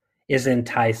system is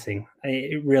enticing.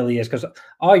 It really is, because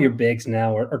all your bigs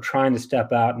now are trying to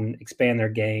step out and expand their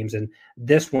games, and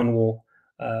this one will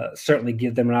certainly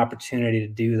give them an opportunity to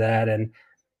do that. And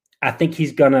I think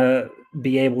he's going to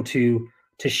be able to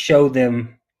show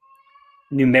them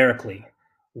numerically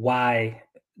why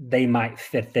they might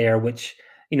fit there, which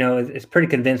is pretty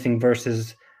convincing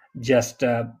versus just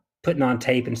putting on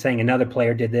tape and saying another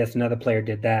player did this, another player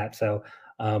did that. So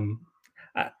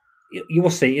you will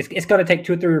see. It's going to take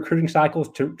 2 or 3 recruiting cycles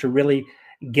to really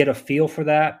get a feel for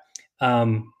that.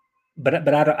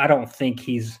 But I don't think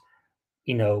he's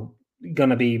going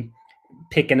to be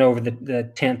picking over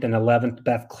the 10th and 11th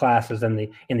best classes in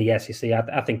the SEC.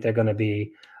 I think they're going to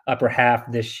be upper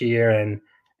half this year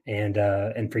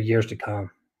and for years to come.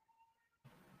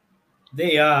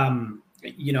 They,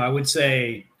 I would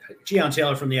say Gian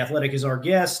Taylor from The Athletic is our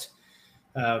guest.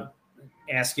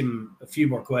 Ask him a few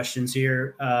more questions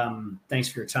here. Thanks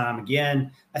for your time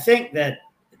again. I think that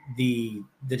the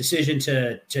decision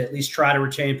to at least try to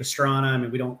retain Pastrana, I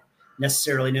mean, we don't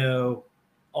necessarily know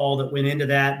all that went into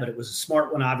that, but it was a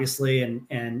smart one, obviously.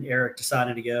 And Eric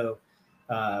decided to go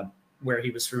where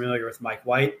he was familiar with Mike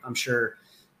White. I'm sure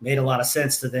made a lot of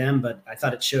sense to them, but I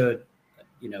thought it showed,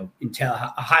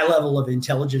 a high level of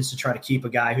intelligence to try to keep a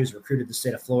guy who's recruited the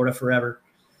state of Florida forever.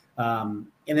 And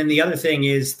then the other thing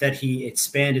is that he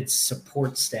expanded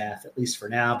support staff, at least for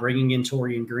now, bringing in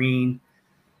Torian Green,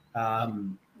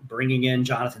 bringing in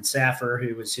Jonathan Saffer,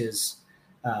 who was his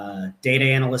data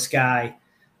analyst guy.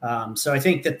 So I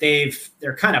think that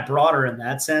they're kind of broader in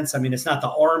that sense. I mean, it's not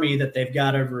the army that they've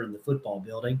got over in the football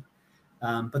building,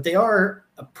 but they are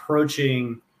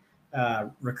approaching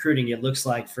recruiting, it looks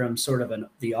like, from sort of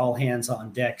the all hands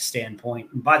on deck standpoint.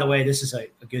 And by the way, this is a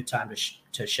good time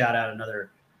to shout out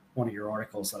another one of your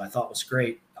articles that I thought was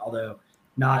great, although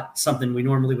not something we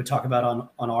normally would talk about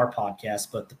on our podcast,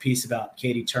 but the piece about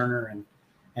Katie Turner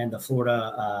and the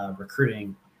Florida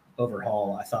recruiting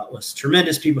overhaul, I thought was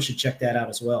tremendous. People should check that out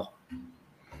as well.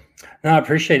 No, I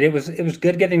appreciate it. It was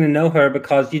good getting to know her,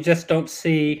 because you just don't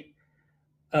see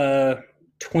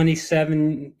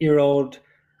 27-year-old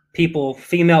people,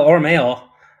 female or male,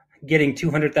 getting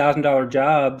 $200,000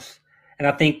 jobs. And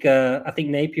I think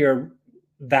Napier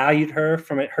valued her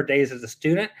from her days as a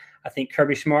student. I think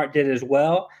Kirby Smart did as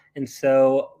well. And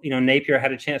so, Napier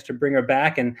had a chance to bring her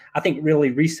back and I think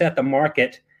really reset the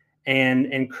market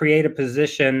and create a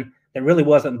position that really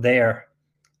wasn't there.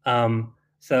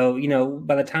 So,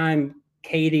 by the time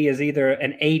Katie is either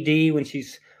an AD when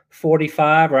she's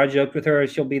 45, or I joked with her,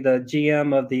 she'll be the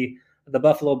GM of the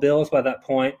Buffalo Bills by that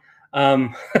point.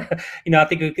 I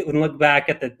think we can look back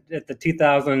at the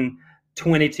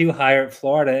 2022 hire at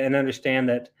Florida and understand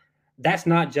that that's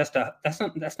not just a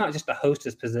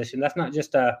hostess position. That's not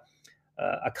just a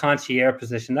concierge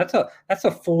position. That's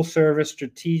a full service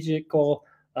strategical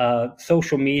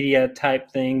social media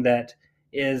type thing that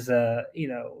is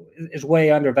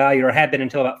way undervalued, or had been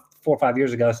until about 4 or 5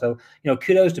 years ago. So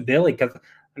kudos to Billy, because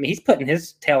he's putting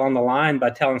his tail on the line by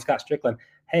telling Scott Strickland,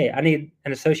 hey, I need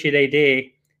an associate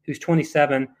AD who's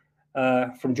 27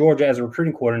 from Georgia as a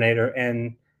recruiting coordinator,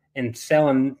 and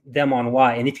selling them on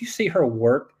why. And if you see her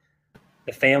work,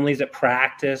 the families at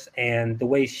practice and the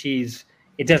way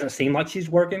it doesn't seem like she's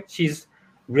working. She's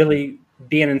really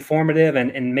being informative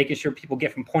and making sure people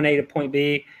get from point A to point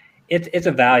B, it's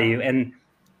a value. And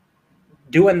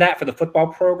doing that for the football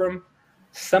program,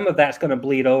 some of that's going to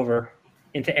bleed over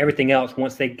into everything else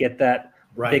once they get that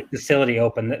big facility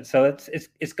open. So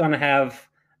it's going to have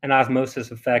an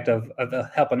osmosis effect of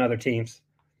helping other teams.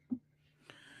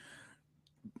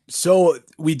 So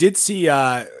we did see,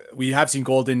 we have seen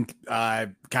Golden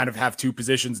kind of have two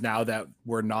positions now that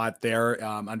were not there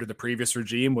under the previous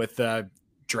regime, with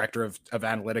director of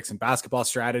analytics and basketball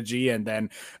strategy, and then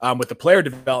with the player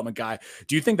development guy.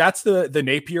 Do you think that's the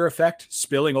Napier effect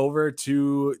spilling over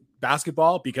to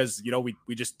basketball? Because, you know,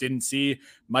 we just didn't see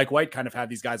Mike White kind of have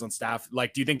these guys on staff.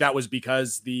 Like, do you think that was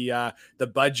because the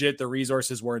budget, the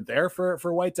resources weren't there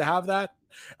for White to have that?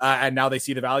 And now they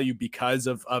see the value because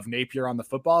of Napier on the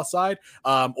football side?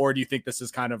 Or do you think this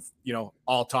is kind of, you know,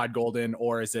 all Todd Golden,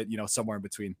 or is it, you know, somewhere in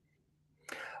between?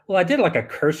 Well, I did like a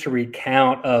cursory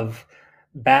count of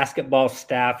basketball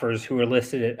staffers who were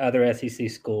listed at other SEC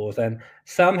schools, and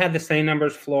some had the same number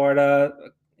as Florida.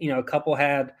 You know, a couple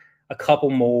had a couple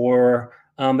more,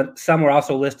 but some were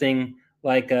also listing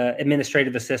like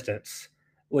administrative assistants,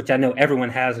 which I know everyone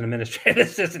has an administrative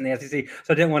assistant in the SEC.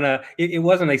 So I didn't want to, it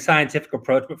wasn't a scientific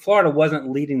approach, but Florida wasn't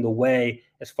leading the way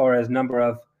as far as number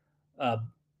of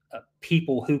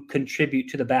people who contribute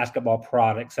to the basketball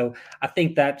product. So I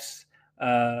think that's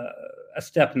a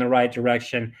step in the right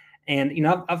direction. And, you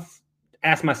know, I've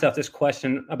asked myself this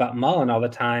question about Mullen all the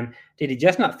time. Did he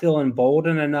just not feel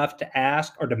emboldened enough to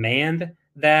ask or demand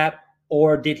that?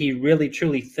 Or did he really,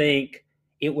 truly think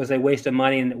it was a waste of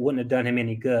money and it wouldn't have done him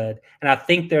any good? And I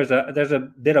think there's a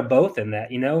bit of both in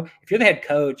that. You know, if you're the head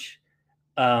coach,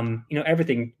 you know,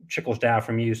 everything trickles down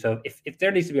from you. So if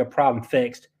there needs to be a problem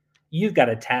fixed, you've got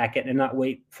to attack it and not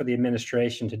wait for the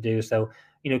administration to do so.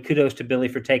 You know, kudos to Billy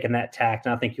for taking that tack.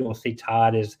 And I think you'll see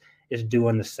Todd is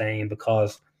doing the same,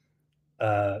 because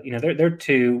you know, they're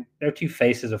two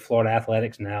faces of Florida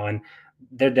athletics now, and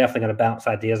they're definitely going to bounce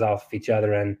ideas off of each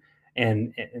other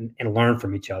and learn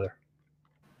from each other.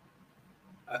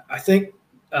 I think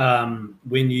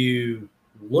when you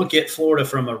look at Florida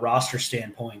from a roster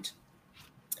standpoint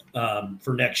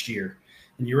for next year,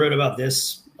 and you wrote about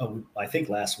this, I think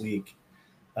last week,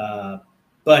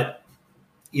 but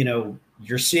you know,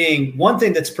 you're seeing one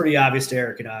thing that's pretty obvious to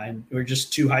Eric and I, and we're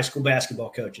just two high school basketball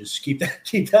coaches. Keep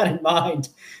that in mind.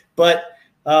 But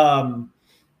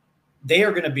they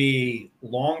are going to be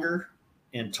longer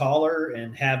and taller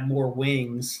and have more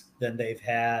wings than they've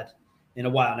had in a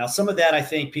while. Now, some of that, I do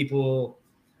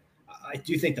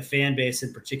think the fan base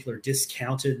in particular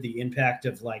discounted the impact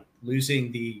of like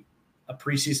losing a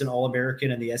preseason All-American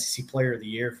and the SEC Player of the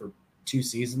Year for 2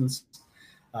 seasons.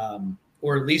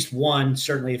 Or at least one.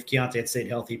 Certainly, if Keontae had stayed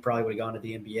healthy, he probably would have gone to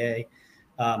the NBA.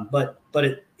 But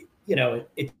it, you know,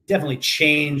 it definitely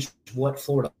changed what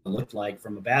Florida looked like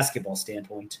from a basketball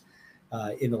standpoint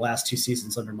in the last 2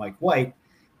 seasons under Mike White.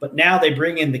 But now they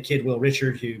bring in the kid Will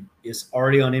Richard, who is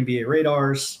already on NBA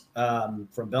radars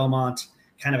from Belmont,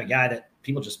 kind of a guy that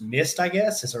people just missed, I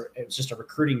guess. It was just a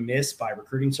recruiting miss by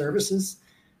recruiting services.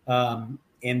 And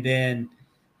then,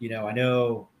 you know, I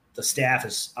know the staff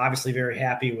is obviously very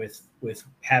happy with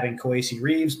having Koasi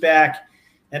Reeves back.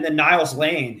 And then Niles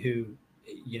Lane, who,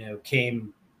 you know,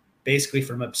 came basically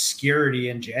from obscurity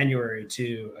in January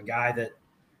to a guy that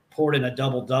poured in a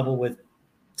double-double with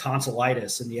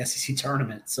tonsillitis in the SEC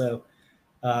tournament. So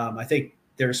I think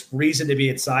there's reason to be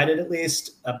excited, at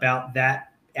least, about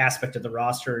that aspect of the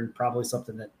roster, and probably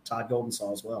something that Todd Golden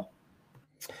saw as well.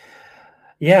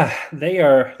 Yeah, they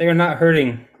are not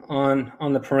hurting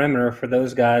on the perimeter for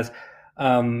those guys.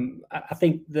 I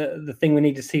think the thing we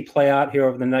need to see play out here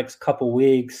over the next couple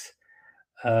weeks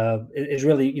is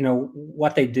really, you know,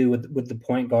 what they do with the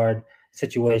point guard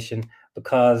situation,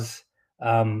 because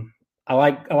I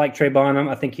like Trey Bonham.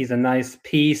 I think he's a nice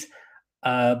piece,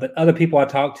 but other people I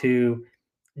talked to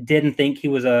didn't think he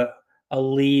was a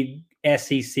lead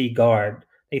SEC guard.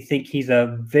 They think he's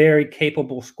a very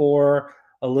capable scorer,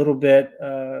 a little bit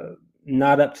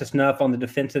not up to snuff on the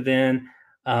defensive end,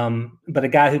 but a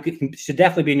guy who should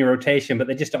definitely be in your rotation, but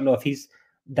they just don't know if he's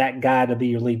that guy to be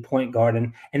your lead point guard.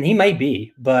 And he may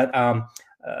be, but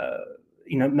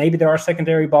you know, maybe there are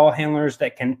secondary ball handlers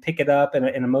that can pick it up in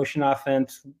a motion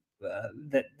offense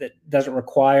that doesn't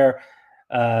require,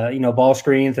 you know, ball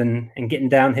screens and getting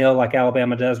downhill like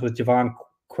Alabama does with Javon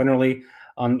Quinterly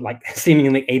on like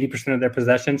seemingly 80% of their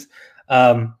possessions.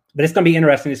 But it's going to be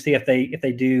interesting to see if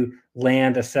they do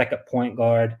land a second point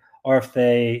guard, or if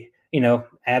they, you know,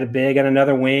 add a big and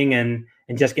another wing and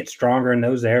just get stronger in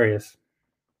those areas.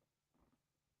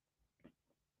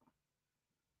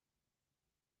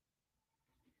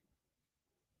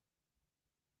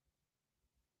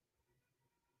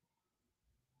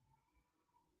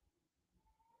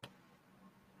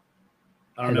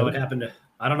 I don't know what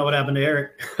happened to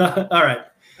Eric. All right.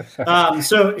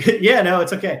 So yeah, no,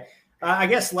 it's okay. I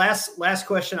guess last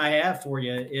question I have for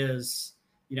you is,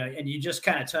 and you just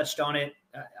kind of touched on it.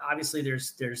 Obviously,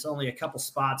 there's only a couple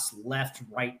spots left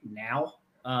right now.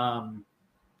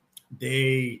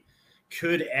 They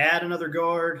could add another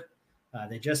guard.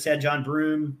 They just had John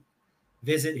Broome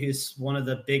visit, who's one of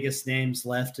the biggest names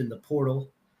left in the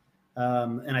portal.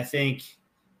 And I think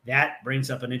that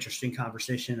brings up an interesting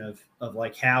conversation of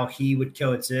like how he would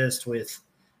coexist with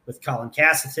Colin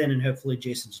Castleton and hopefully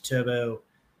Jason Jitoboh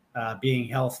being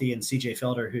healthy, and CJ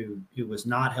Felder, who was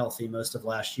not healthy most of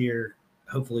last year,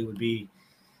 hopefully would be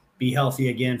healthy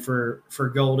again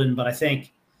for Golden. But I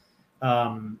think,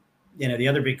 the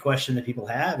other big question that people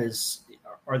have is,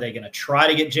 are they going to try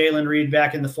to get Jalen Reed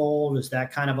back in the fold? Is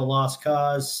that kind of a lost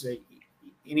cause?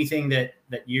 Anything that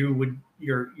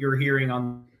you're hearing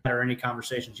on that, or any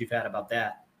conversations you've had about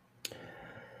that?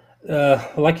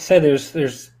 Like you said,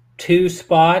 there's 2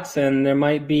 spots, and there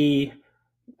might be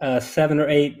 7 or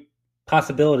 8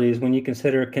 possibilities when you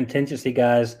consider contingency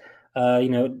guys.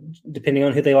 Depending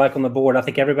on who they like on the board. I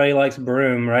think everybody likes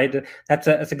Broome, right? That's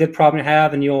a good problem to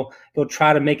have, and you'll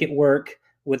try to make it work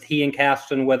with he and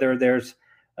Castleton, whether there's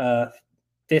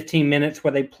 15 minutes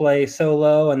where they play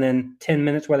solo and then 10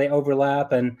 minutes where they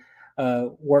overlap and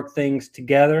work things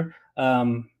together.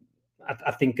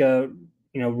 I think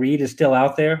Reed is still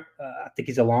out there. I think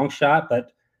he's a long shot,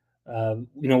 but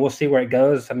we'll see where it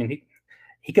goes. I mean,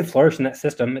 he could flourish in that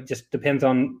system. It just depends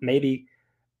on maybe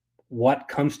what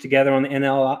comes together on the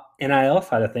NIL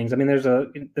side of things. I mean, there's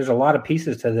a lot of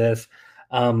pieces to this.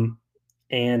 And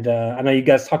I know you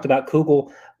guys talked about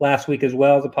Kugel last week as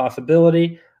well as a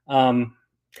possibility.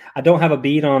 I don't have a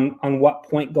beat on what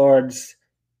point guards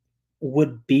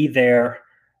would be there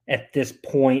at this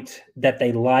point that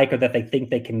they like or that they think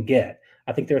they can get.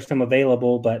 I think there's some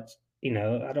available, but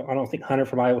I don't think Hunter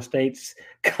from Iowa State's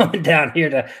coming down here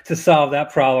to solve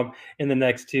that problem in the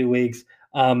next 2 weeks.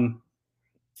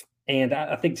 And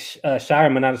I think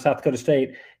Shireman out of South Dakota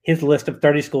State, his list of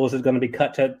 30 schools is going to be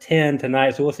cut to 10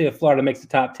 tonight. So we'll see if Florida makes the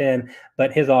top 10.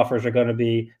 But his offers are going to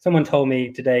be, someone told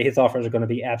me today, his offers are going to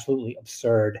be absolutely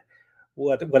absurd,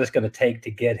 what it's going to take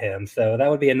to get him. So that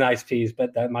would be a nice piece,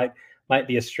 but that might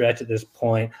be a stretch at this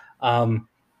point. I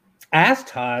asked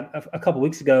Todd a couple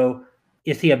weeks ago,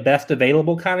 is he a best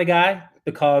available kind of guy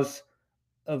because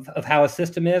of how his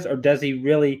system is, or does he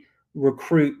really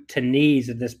recruit to needs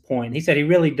at this point? He said he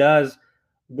really does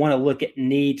want to look at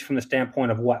needs from the standpoint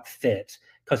of what fits,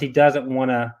 because he doesn't want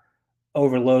to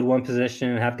overload one position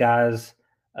and have guys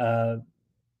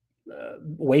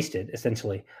wasted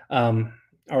essentially,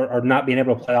 or not being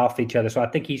able to play off each other. So I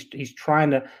think he's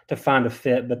trying to find a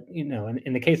fit. But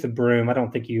in the case of Broome, I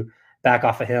don't think you back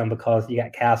off of him, because you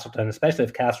got Castleton, especially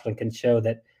if Castleton can show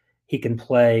that he can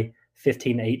play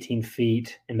 15 to 18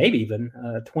 feet and maybe even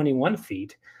 21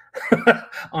 feet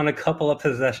on a couple of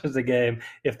possessions a game,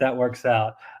 if that works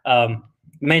out.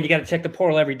 You got to check the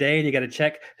portal every day, and you got to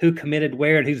check who committed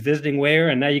where and who's visiting where.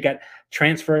 And now you got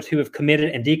transfers who have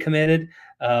committed and decommitted.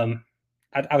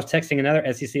 I was texting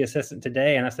another SEC assistant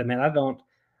today, and I said, man, I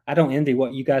don't envy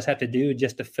what you guys have to do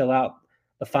just to fill out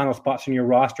the final spots on your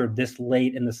roster this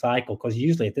late in the cycle. Because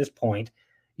usually at this point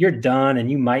you're done, and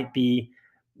you might be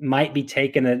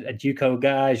taking a JUCO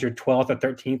guy as your 12th or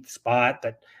 13th spot,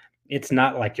 but it's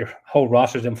not like your whole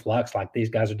roster's in flux like these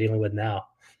guys are dealing with now.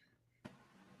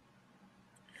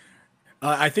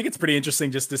 I think it's pretty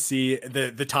interesting just to see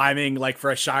the timing, like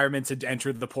for a Shireman to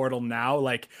enter the portal now.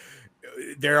 Like,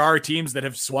 there are teams that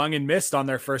have swung and missed on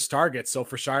their first targets. So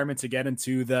for Shireman to get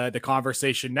into the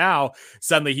conversation now,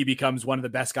 suddenly he becomes one of the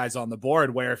best guys on the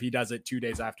board, where if he does it 2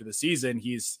 days after the season,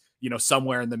 he's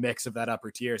somewhere in the mix of that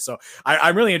upper tier. So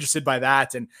I'm really interested by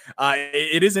that. And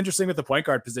it is interesting with the point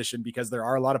guard position, because there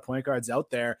are a lot of point guards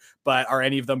out there, but are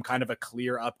any of them kind of a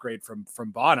clear upgrade from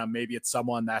Bonham? Maybe it's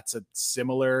someone that's a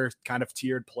similar kind of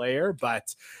tiered player,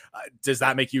 but does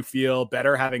that make you feel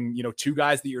better having, 2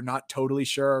 guys that you're not totally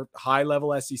sure high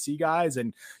level SEC guys,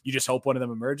 and you just hope one of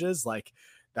them emerges? Like,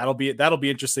 that'll be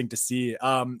interesting to see.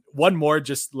 One more,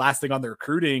 just last thing on the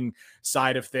recruiting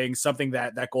side of things, something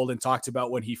that Golden talked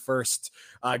about when he first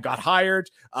got hired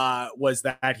was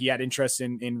that he had interest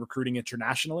in recruiting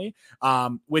internationally,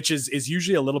 which is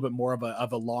usually a little bit more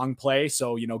of a long play.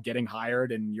 So, getting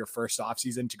hired in your first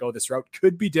offseason to go this route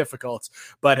could be difficult.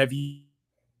 But have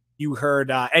you heard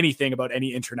anything about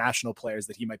any international players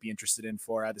that he might be interested in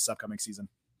for this upcoming season?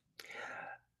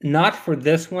 Not for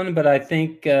this one, but I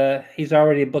think he's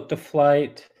already booked a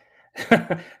flight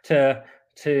to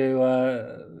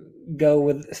go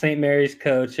with St. Mary's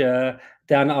coach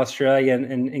down to Australia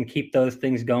and keep those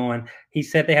things going. He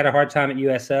said they had a hard time at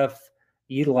USF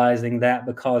utilizing that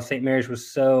because St. Mary's was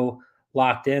so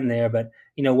locked in there. But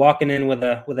walking in with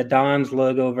a Dons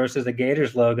logo versus a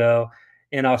Gators logo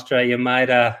in Australia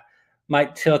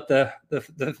might tilt the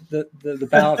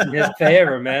balance in his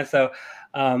favor, man. So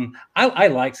I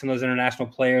like some of those international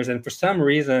players, and for some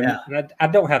reason, and I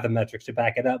don't have the metrics to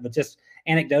back it up, but just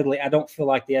anecdotally, I don't feel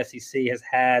like the SEC has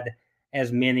had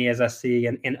as many as I see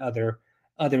in other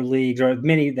leagues, or as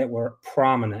many that were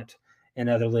prominent in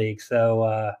other leagues.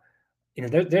 So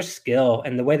there's skill,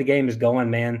 and the way the game is going,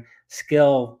 man,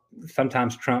 skill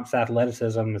sometimes trumps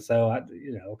athleticism. So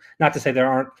not to say there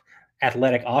aren't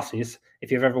athletic Aussies.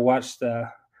 If you've ever watched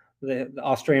the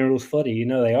Australian rules footy,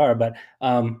 they are. But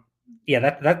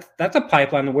that's a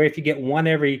pipeline where if you get one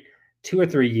every 2 or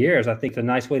 3 years, I think it's a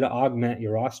nice way to augment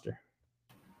your roster.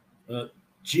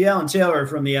 G. Allen Taylor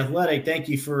from The Athletic, thank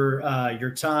you for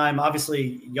your time.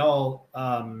 Obviously, y'all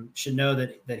should know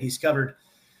that he's covered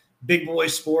big boy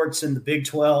sports in the Big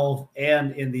 12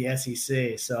 and in the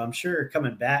SEC. So I'm sure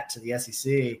coming back to the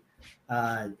SEC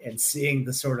and seeing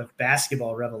the sort of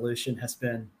basketball revolution has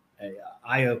been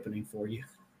eye-opening for you.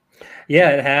 Yeah,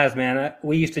 it has, man.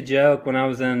 We used to joke when I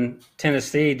was in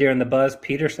Tennessee during the Buzz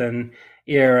Peterson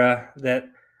era that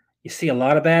you see a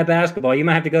lot of bad basketball. You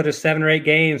might have to go to 7 or 8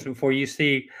 games before you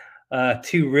see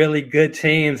 2 really good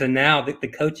teams. And now the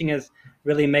coaching has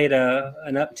really made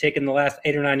an uptick in the last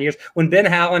 8 or 9 years. When Ben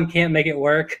Howland can't make it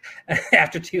work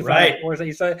after 2 Final Fours,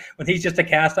 when he's just a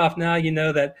cast-off now,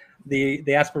 that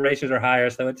the aspirations are higher.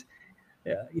 So it's,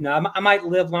 I might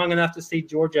live long enough to see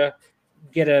Georgia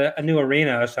get a new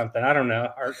arena or something. I don't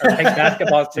know, or take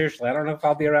basketball seriously. I don't know if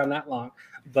I'll be around that long.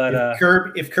 But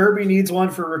if Kirby needs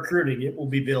one for recruiting, it will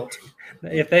be built.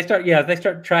 If they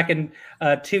start tracking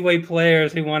 2-way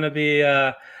players who want to be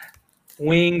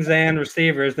wings and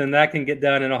receivers, then that can get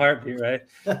done in a heartbeat, right?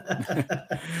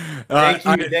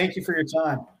 Thank you for your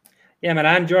time. Yeah, man,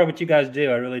 I enjoy what you guys do.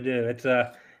 I really do.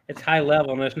 It's high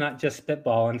level, and it's not just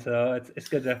spitballing. So it's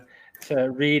good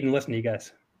to read and listen to you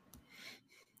guys.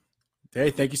 Hey,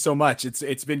 thank you so much.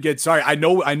 It's been good. Sorry, I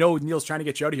know Neil's trying to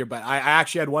get you out of here, but I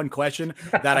actually had one question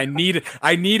that I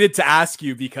needed to ask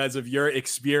you because of your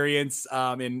experience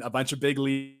in a bunch of big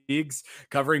leagues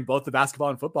covering both the basketball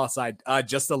and football side.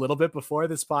 Just a little bit before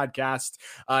this podcast,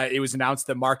 it was announced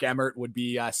that Mark Emmert would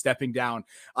be stepping down.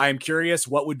 I am curious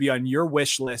what would be on your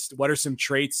wish list. What are some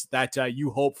traits that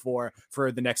you hope for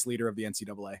the next leader of the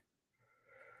NCAA?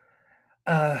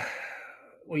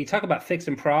 Well, you talk about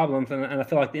fixing problems, and I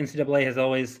feel like the NCAA has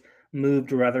always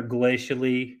moved rather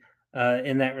glacially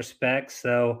in that respect.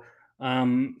 So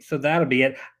that'll be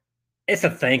it. It's a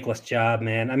thankless job,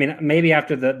 man. I mean, maybe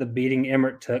after the beating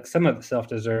Emmert took, some of it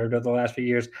self-deserved over the last few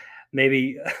years,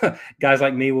 maybe guys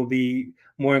like me will be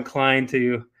more inclined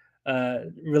to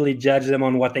really judge them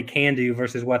on what they can do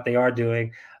versus what they are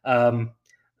doing.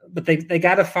 But they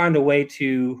got to find a way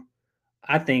to,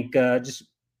 I think, just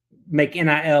make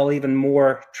NIL even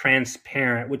more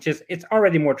transparent, which it's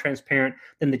already more transparent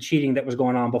than the cheating that was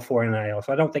going on before NIL.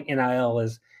 So I don't think NIL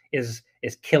is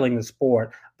killing the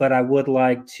sport, but I would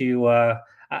like to,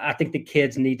 I think the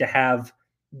kids need to have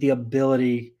the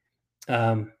ability,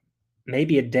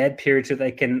 maybe a dead period so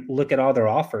they can look at all their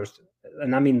offers.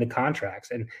 And I mean the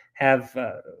contracts, and have,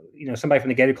 somebody from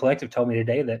the Gator Collective told me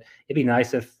today that it'd be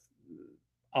nice if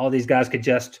all these guys could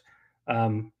just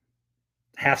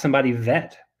have somebody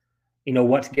vet,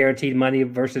 what's guaranteed money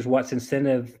versus what's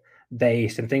incentive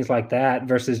based and things like that,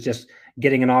 versus just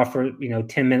getting an offer,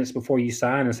 10 minutes before you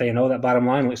sign and saying, oh, that bottom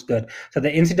line looks good. So the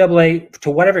NCAA,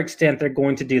 to whatever extent they're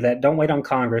going to do that, don't wait on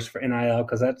Congress for NIL,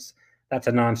 because that's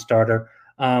a non-starter.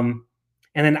 And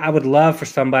then I would love for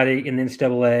somebody in the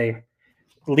NCAA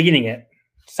leading it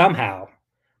somehow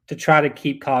to try to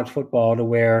keep college football to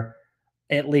where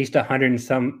at least 100 and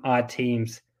some odd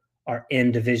teams are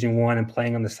in Division I and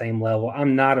playing on the same level.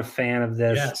 I'm not a fan of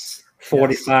this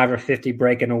 45 or 50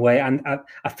 breaking away.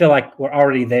 I feel like we're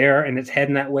already there and it's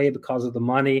heading that way because of the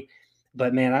money.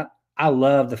 But man, I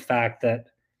love the fact that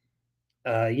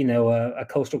a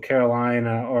Coastal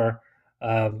Carolina or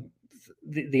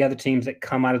the other teams that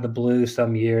come out of the blue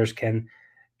some years can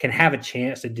have a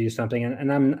chance to do something.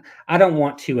 And I don't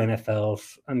want 2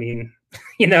 NFLs. I mean,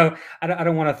 I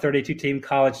don't want a 32 team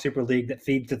college super league that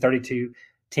feeds the 32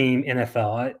 team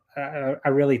NFL. I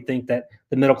really think that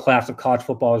the middle class of college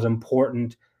football is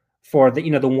important for the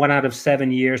 1 out of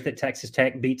 7 years that Texas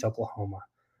Tech beats Oklahoma,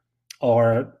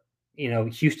 or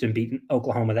Houston beating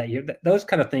Oklahoma that year. Those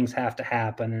kind of things have to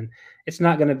happen, and it's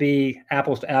not going to be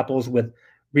apples to apples with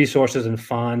resources and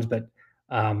funds. But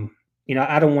I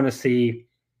don't want to see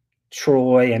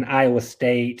Troy and Iowa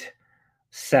State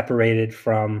separated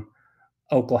from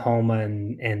Oklahoma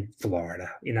and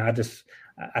Florida.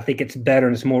 I think it's better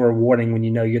and it's more rewarding when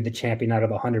you're the champion out of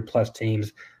 100+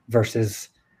 teams versus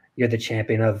you're the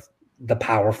champion of the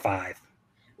Power Five.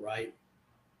 Right.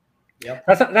 Yep.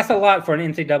 That's a lot for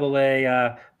an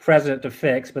NCAA president to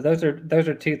fix, but those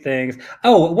are two things.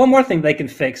 Oh, one more thing they can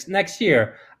fix next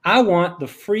year. I want the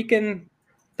freaking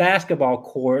basketball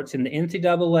courts in the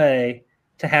NCAA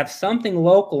to have something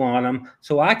local on them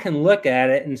so I can look at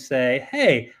it and say,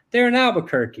 hey, they're in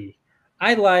Albuquerque.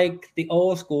 I like the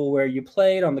old school where you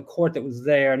played on the court that was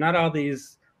there, not all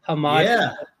these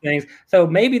homogeneous things. So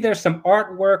maybe there's some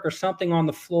artwork or something on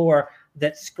the floor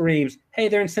that screams, hey,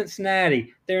 they're in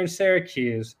Cincinnati, they're in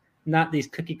Syracuse, not these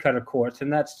cookie cutter courts.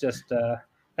 And that's just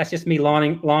me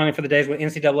longing for the days when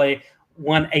NCAA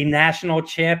won a national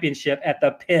championship at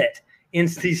the Pit,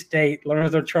 NC State,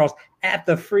 Lorenzo Charles at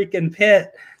the freaking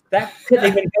Pit. That couldn't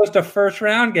even host a first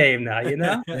round game now,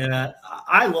 Yeah,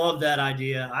 I love that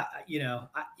idea.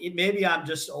 Maybe I'm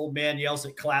just old man yells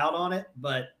at cloud on it,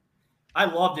 but I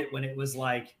loved it when it was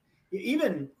like,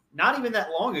 not even that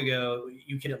long ago,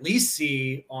 you could at least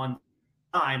see on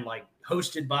time, like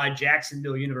hosted by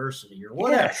Jacksonville University or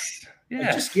whatever. Yes.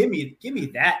 Like, just give me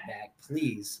that back,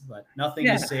 please. But nothing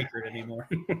is sacred anymore.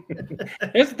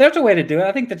 There's a way to do it.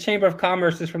 I think the Chamber of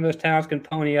Commerce from those towns can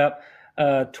pony up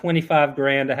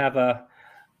 $25,000 to have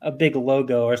a big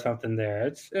logo or something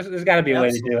there. There's got to be a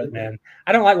way to do it, man.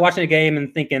 I don't like watching a game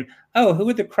and thinking, oh,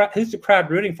 who's the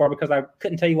crowd rooting for, because I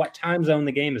couldn't tell you what time zone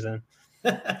the game is in.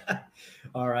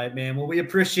 All right, man. Well, we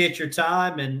appreciate your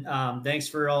time, and thanks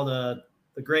for all the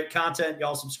great content.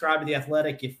 Y'all subscribe to The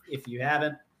Athletic if you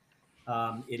haven't.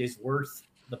 It is worth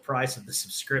the price of the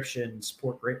subscription.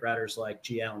 Support great writers like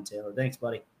G. Allen Taylor. Thanks,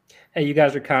 buddy. Hey, you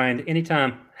guys are kind.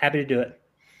 Anytime. Happy to do it.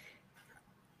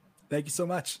 Thank you so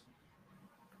much.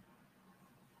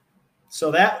 So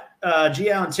that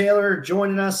G. Allen Taylor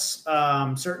joining us.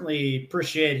 Certainly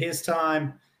appreciate his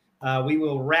time. We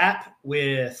will wrap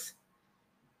with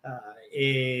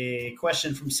a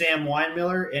question from Sam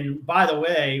Weinmiller. And by the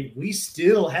way, we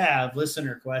still have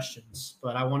listener questions,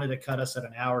 but I wanted to cut us at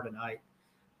an hour tonight,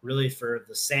 really for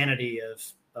the sanity of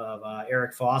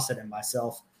Eric Fawcett and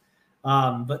myself.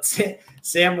 But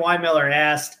Sam Weinmiller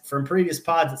asked, from previous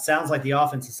pods, it sounds like the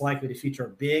offense is likely to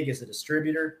feature big as a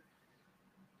distributor.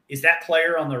 Is that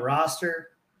player on the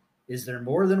roster? Is there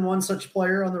more than one such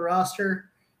player on the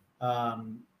roster?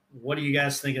 What do you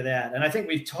guys think of that? And I think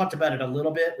we've talked about it a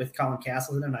little bit with Colin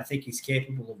Castleton, and I think he's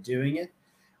capable of doing it.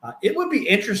 It would be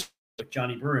interesting with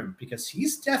Johnny Broome, because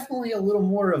he's definitely a little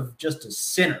more of just a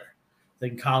center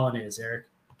than Colin is, Eric.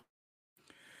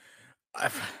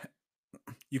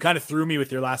 You kind of threw me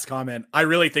with your last comment. I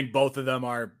really think both of them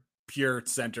are pure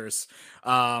centers.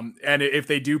 And if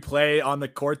they do play on the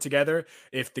court together,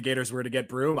 if the Gators were to get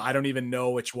Broome, I don't even know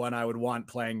which one I would want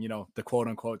playing, the quote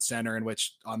unquote center and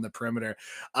which on the perimeter.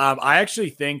 I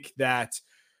actually think that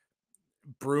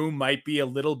Broome might be a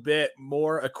little bit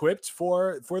more equipped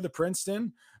for the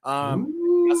Princeton. And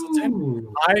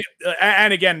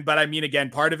again,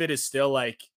 part of it is still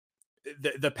like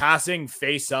the passing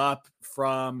face up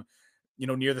from,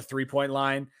 near the 3-point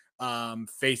line.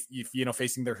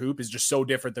 Facing their hoop is just so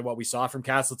different than what we saw from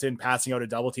Castleton passing out of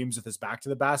double teams with his back to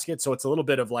the basket. So it's a little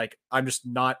bit of like, I'm just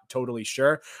not totally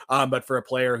sure. But for a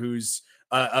player who's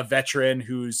a veteran,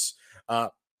 who's,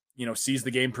 sees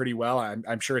the game pretty well,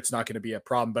 I'm sure it's not going to be a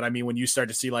problem. But I mean, when you start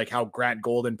to see like how Grant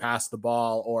Golden passed the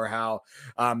ball, or how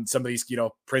some of these,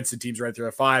 Princeton teams right through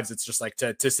their fives, it's just like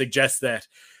to suggest that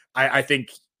I think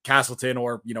Castleton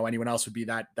or, anyone else would be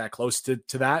that close to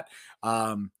that.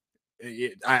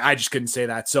 I just couldn't say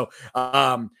that. So,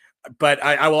 but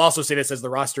I will also say this, as the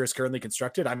roster is currently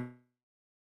constructed, I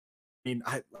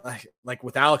like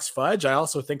with Alex Fudge, I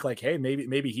also think like, hey,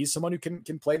 maybe he's someone who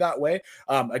can play that way.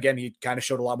 Again, he kind of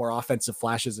showed a lot more offensive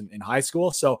flashes in high school.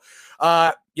 So,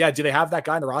 do they have that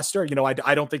guy in the roster?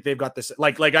 I don't think they've got this.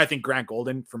 Like I think Grant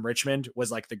Golden from Richmond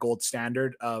was like the gold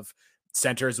standard of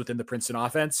centers within the Princeton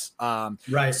offense.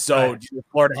 Right. So do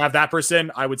Florida have that person?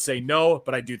 I would say no,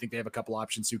 but I do think they have a couple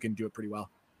options who can do it pretty well.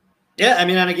 Yeah. I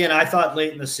mean, and again, I thought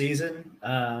late in the season,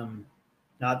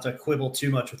 not to quibble too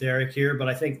much with Eric here, but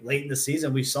I think late in the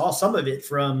season, we saw some of it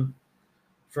from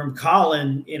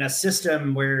Colin in a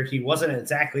system where he wasn't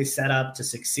exactly set up to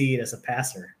succeed as a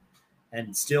passer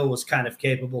and still was kind of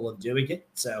capable of doing it.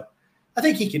 So I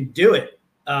think he can do it.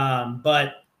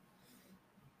 But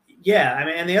yeah, I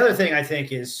mean, and the other thing I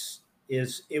think is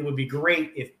it would be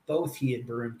great if both he and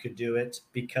Broome could do it,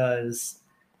 because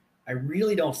I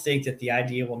really don't think that the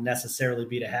idea will necessarily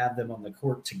be to have them on the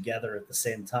court together at the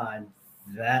same time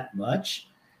that much.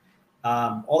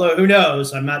 Although who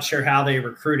knows? I'm not sure how they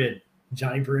recruited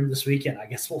Johnny Broome this weekend. I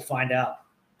guess we'll find out.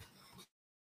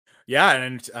 Yeah,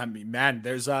 and I mean, man,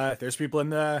 there's people in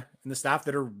the staff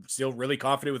that are still really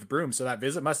confident with Broome, so that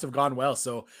visit must have gone well.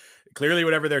 So clearly,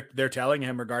 whatever they're telling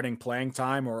him regarding playing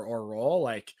time or role,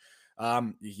 like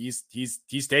he's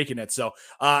taking it. So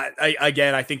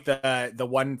I think the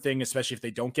one thing, especially if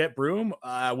they don't get Broome,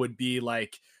 would be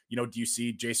like, do you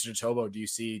see Jason Jatobo? Do you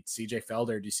see CJ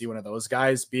Felder? Do you see one of those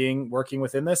guys working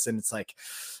within this? And it's like,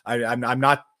 I'm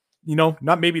not,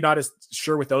 not as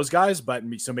sure with those guys, but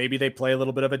so maybe they play a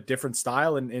little bit of a different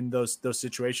style in those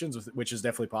situations, which is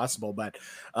definitely possible. But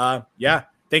yeah,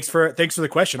 thanks for the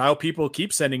question. I hope people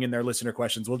keep sending in their listener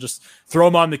questions. We'll just throw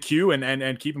them on the queue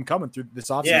and keep them coming through this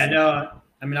offseason. Yeah, no,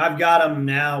 I mean, I've got them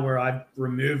now where I've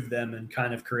removed them and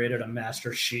kind of created a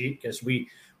master sheet because we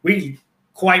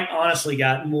quite honestly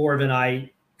got more than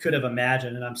I could have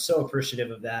imagined, and I'm so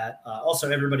appreciative of that. Also,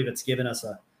 everybody that's given us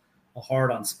a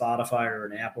heart on Spotify or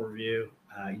an Apple review,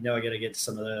 I got to get to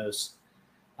some of those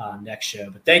next show.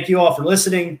 But thank you all for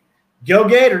listening. Go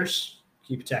Gators.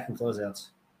 Keep attacking closeouts.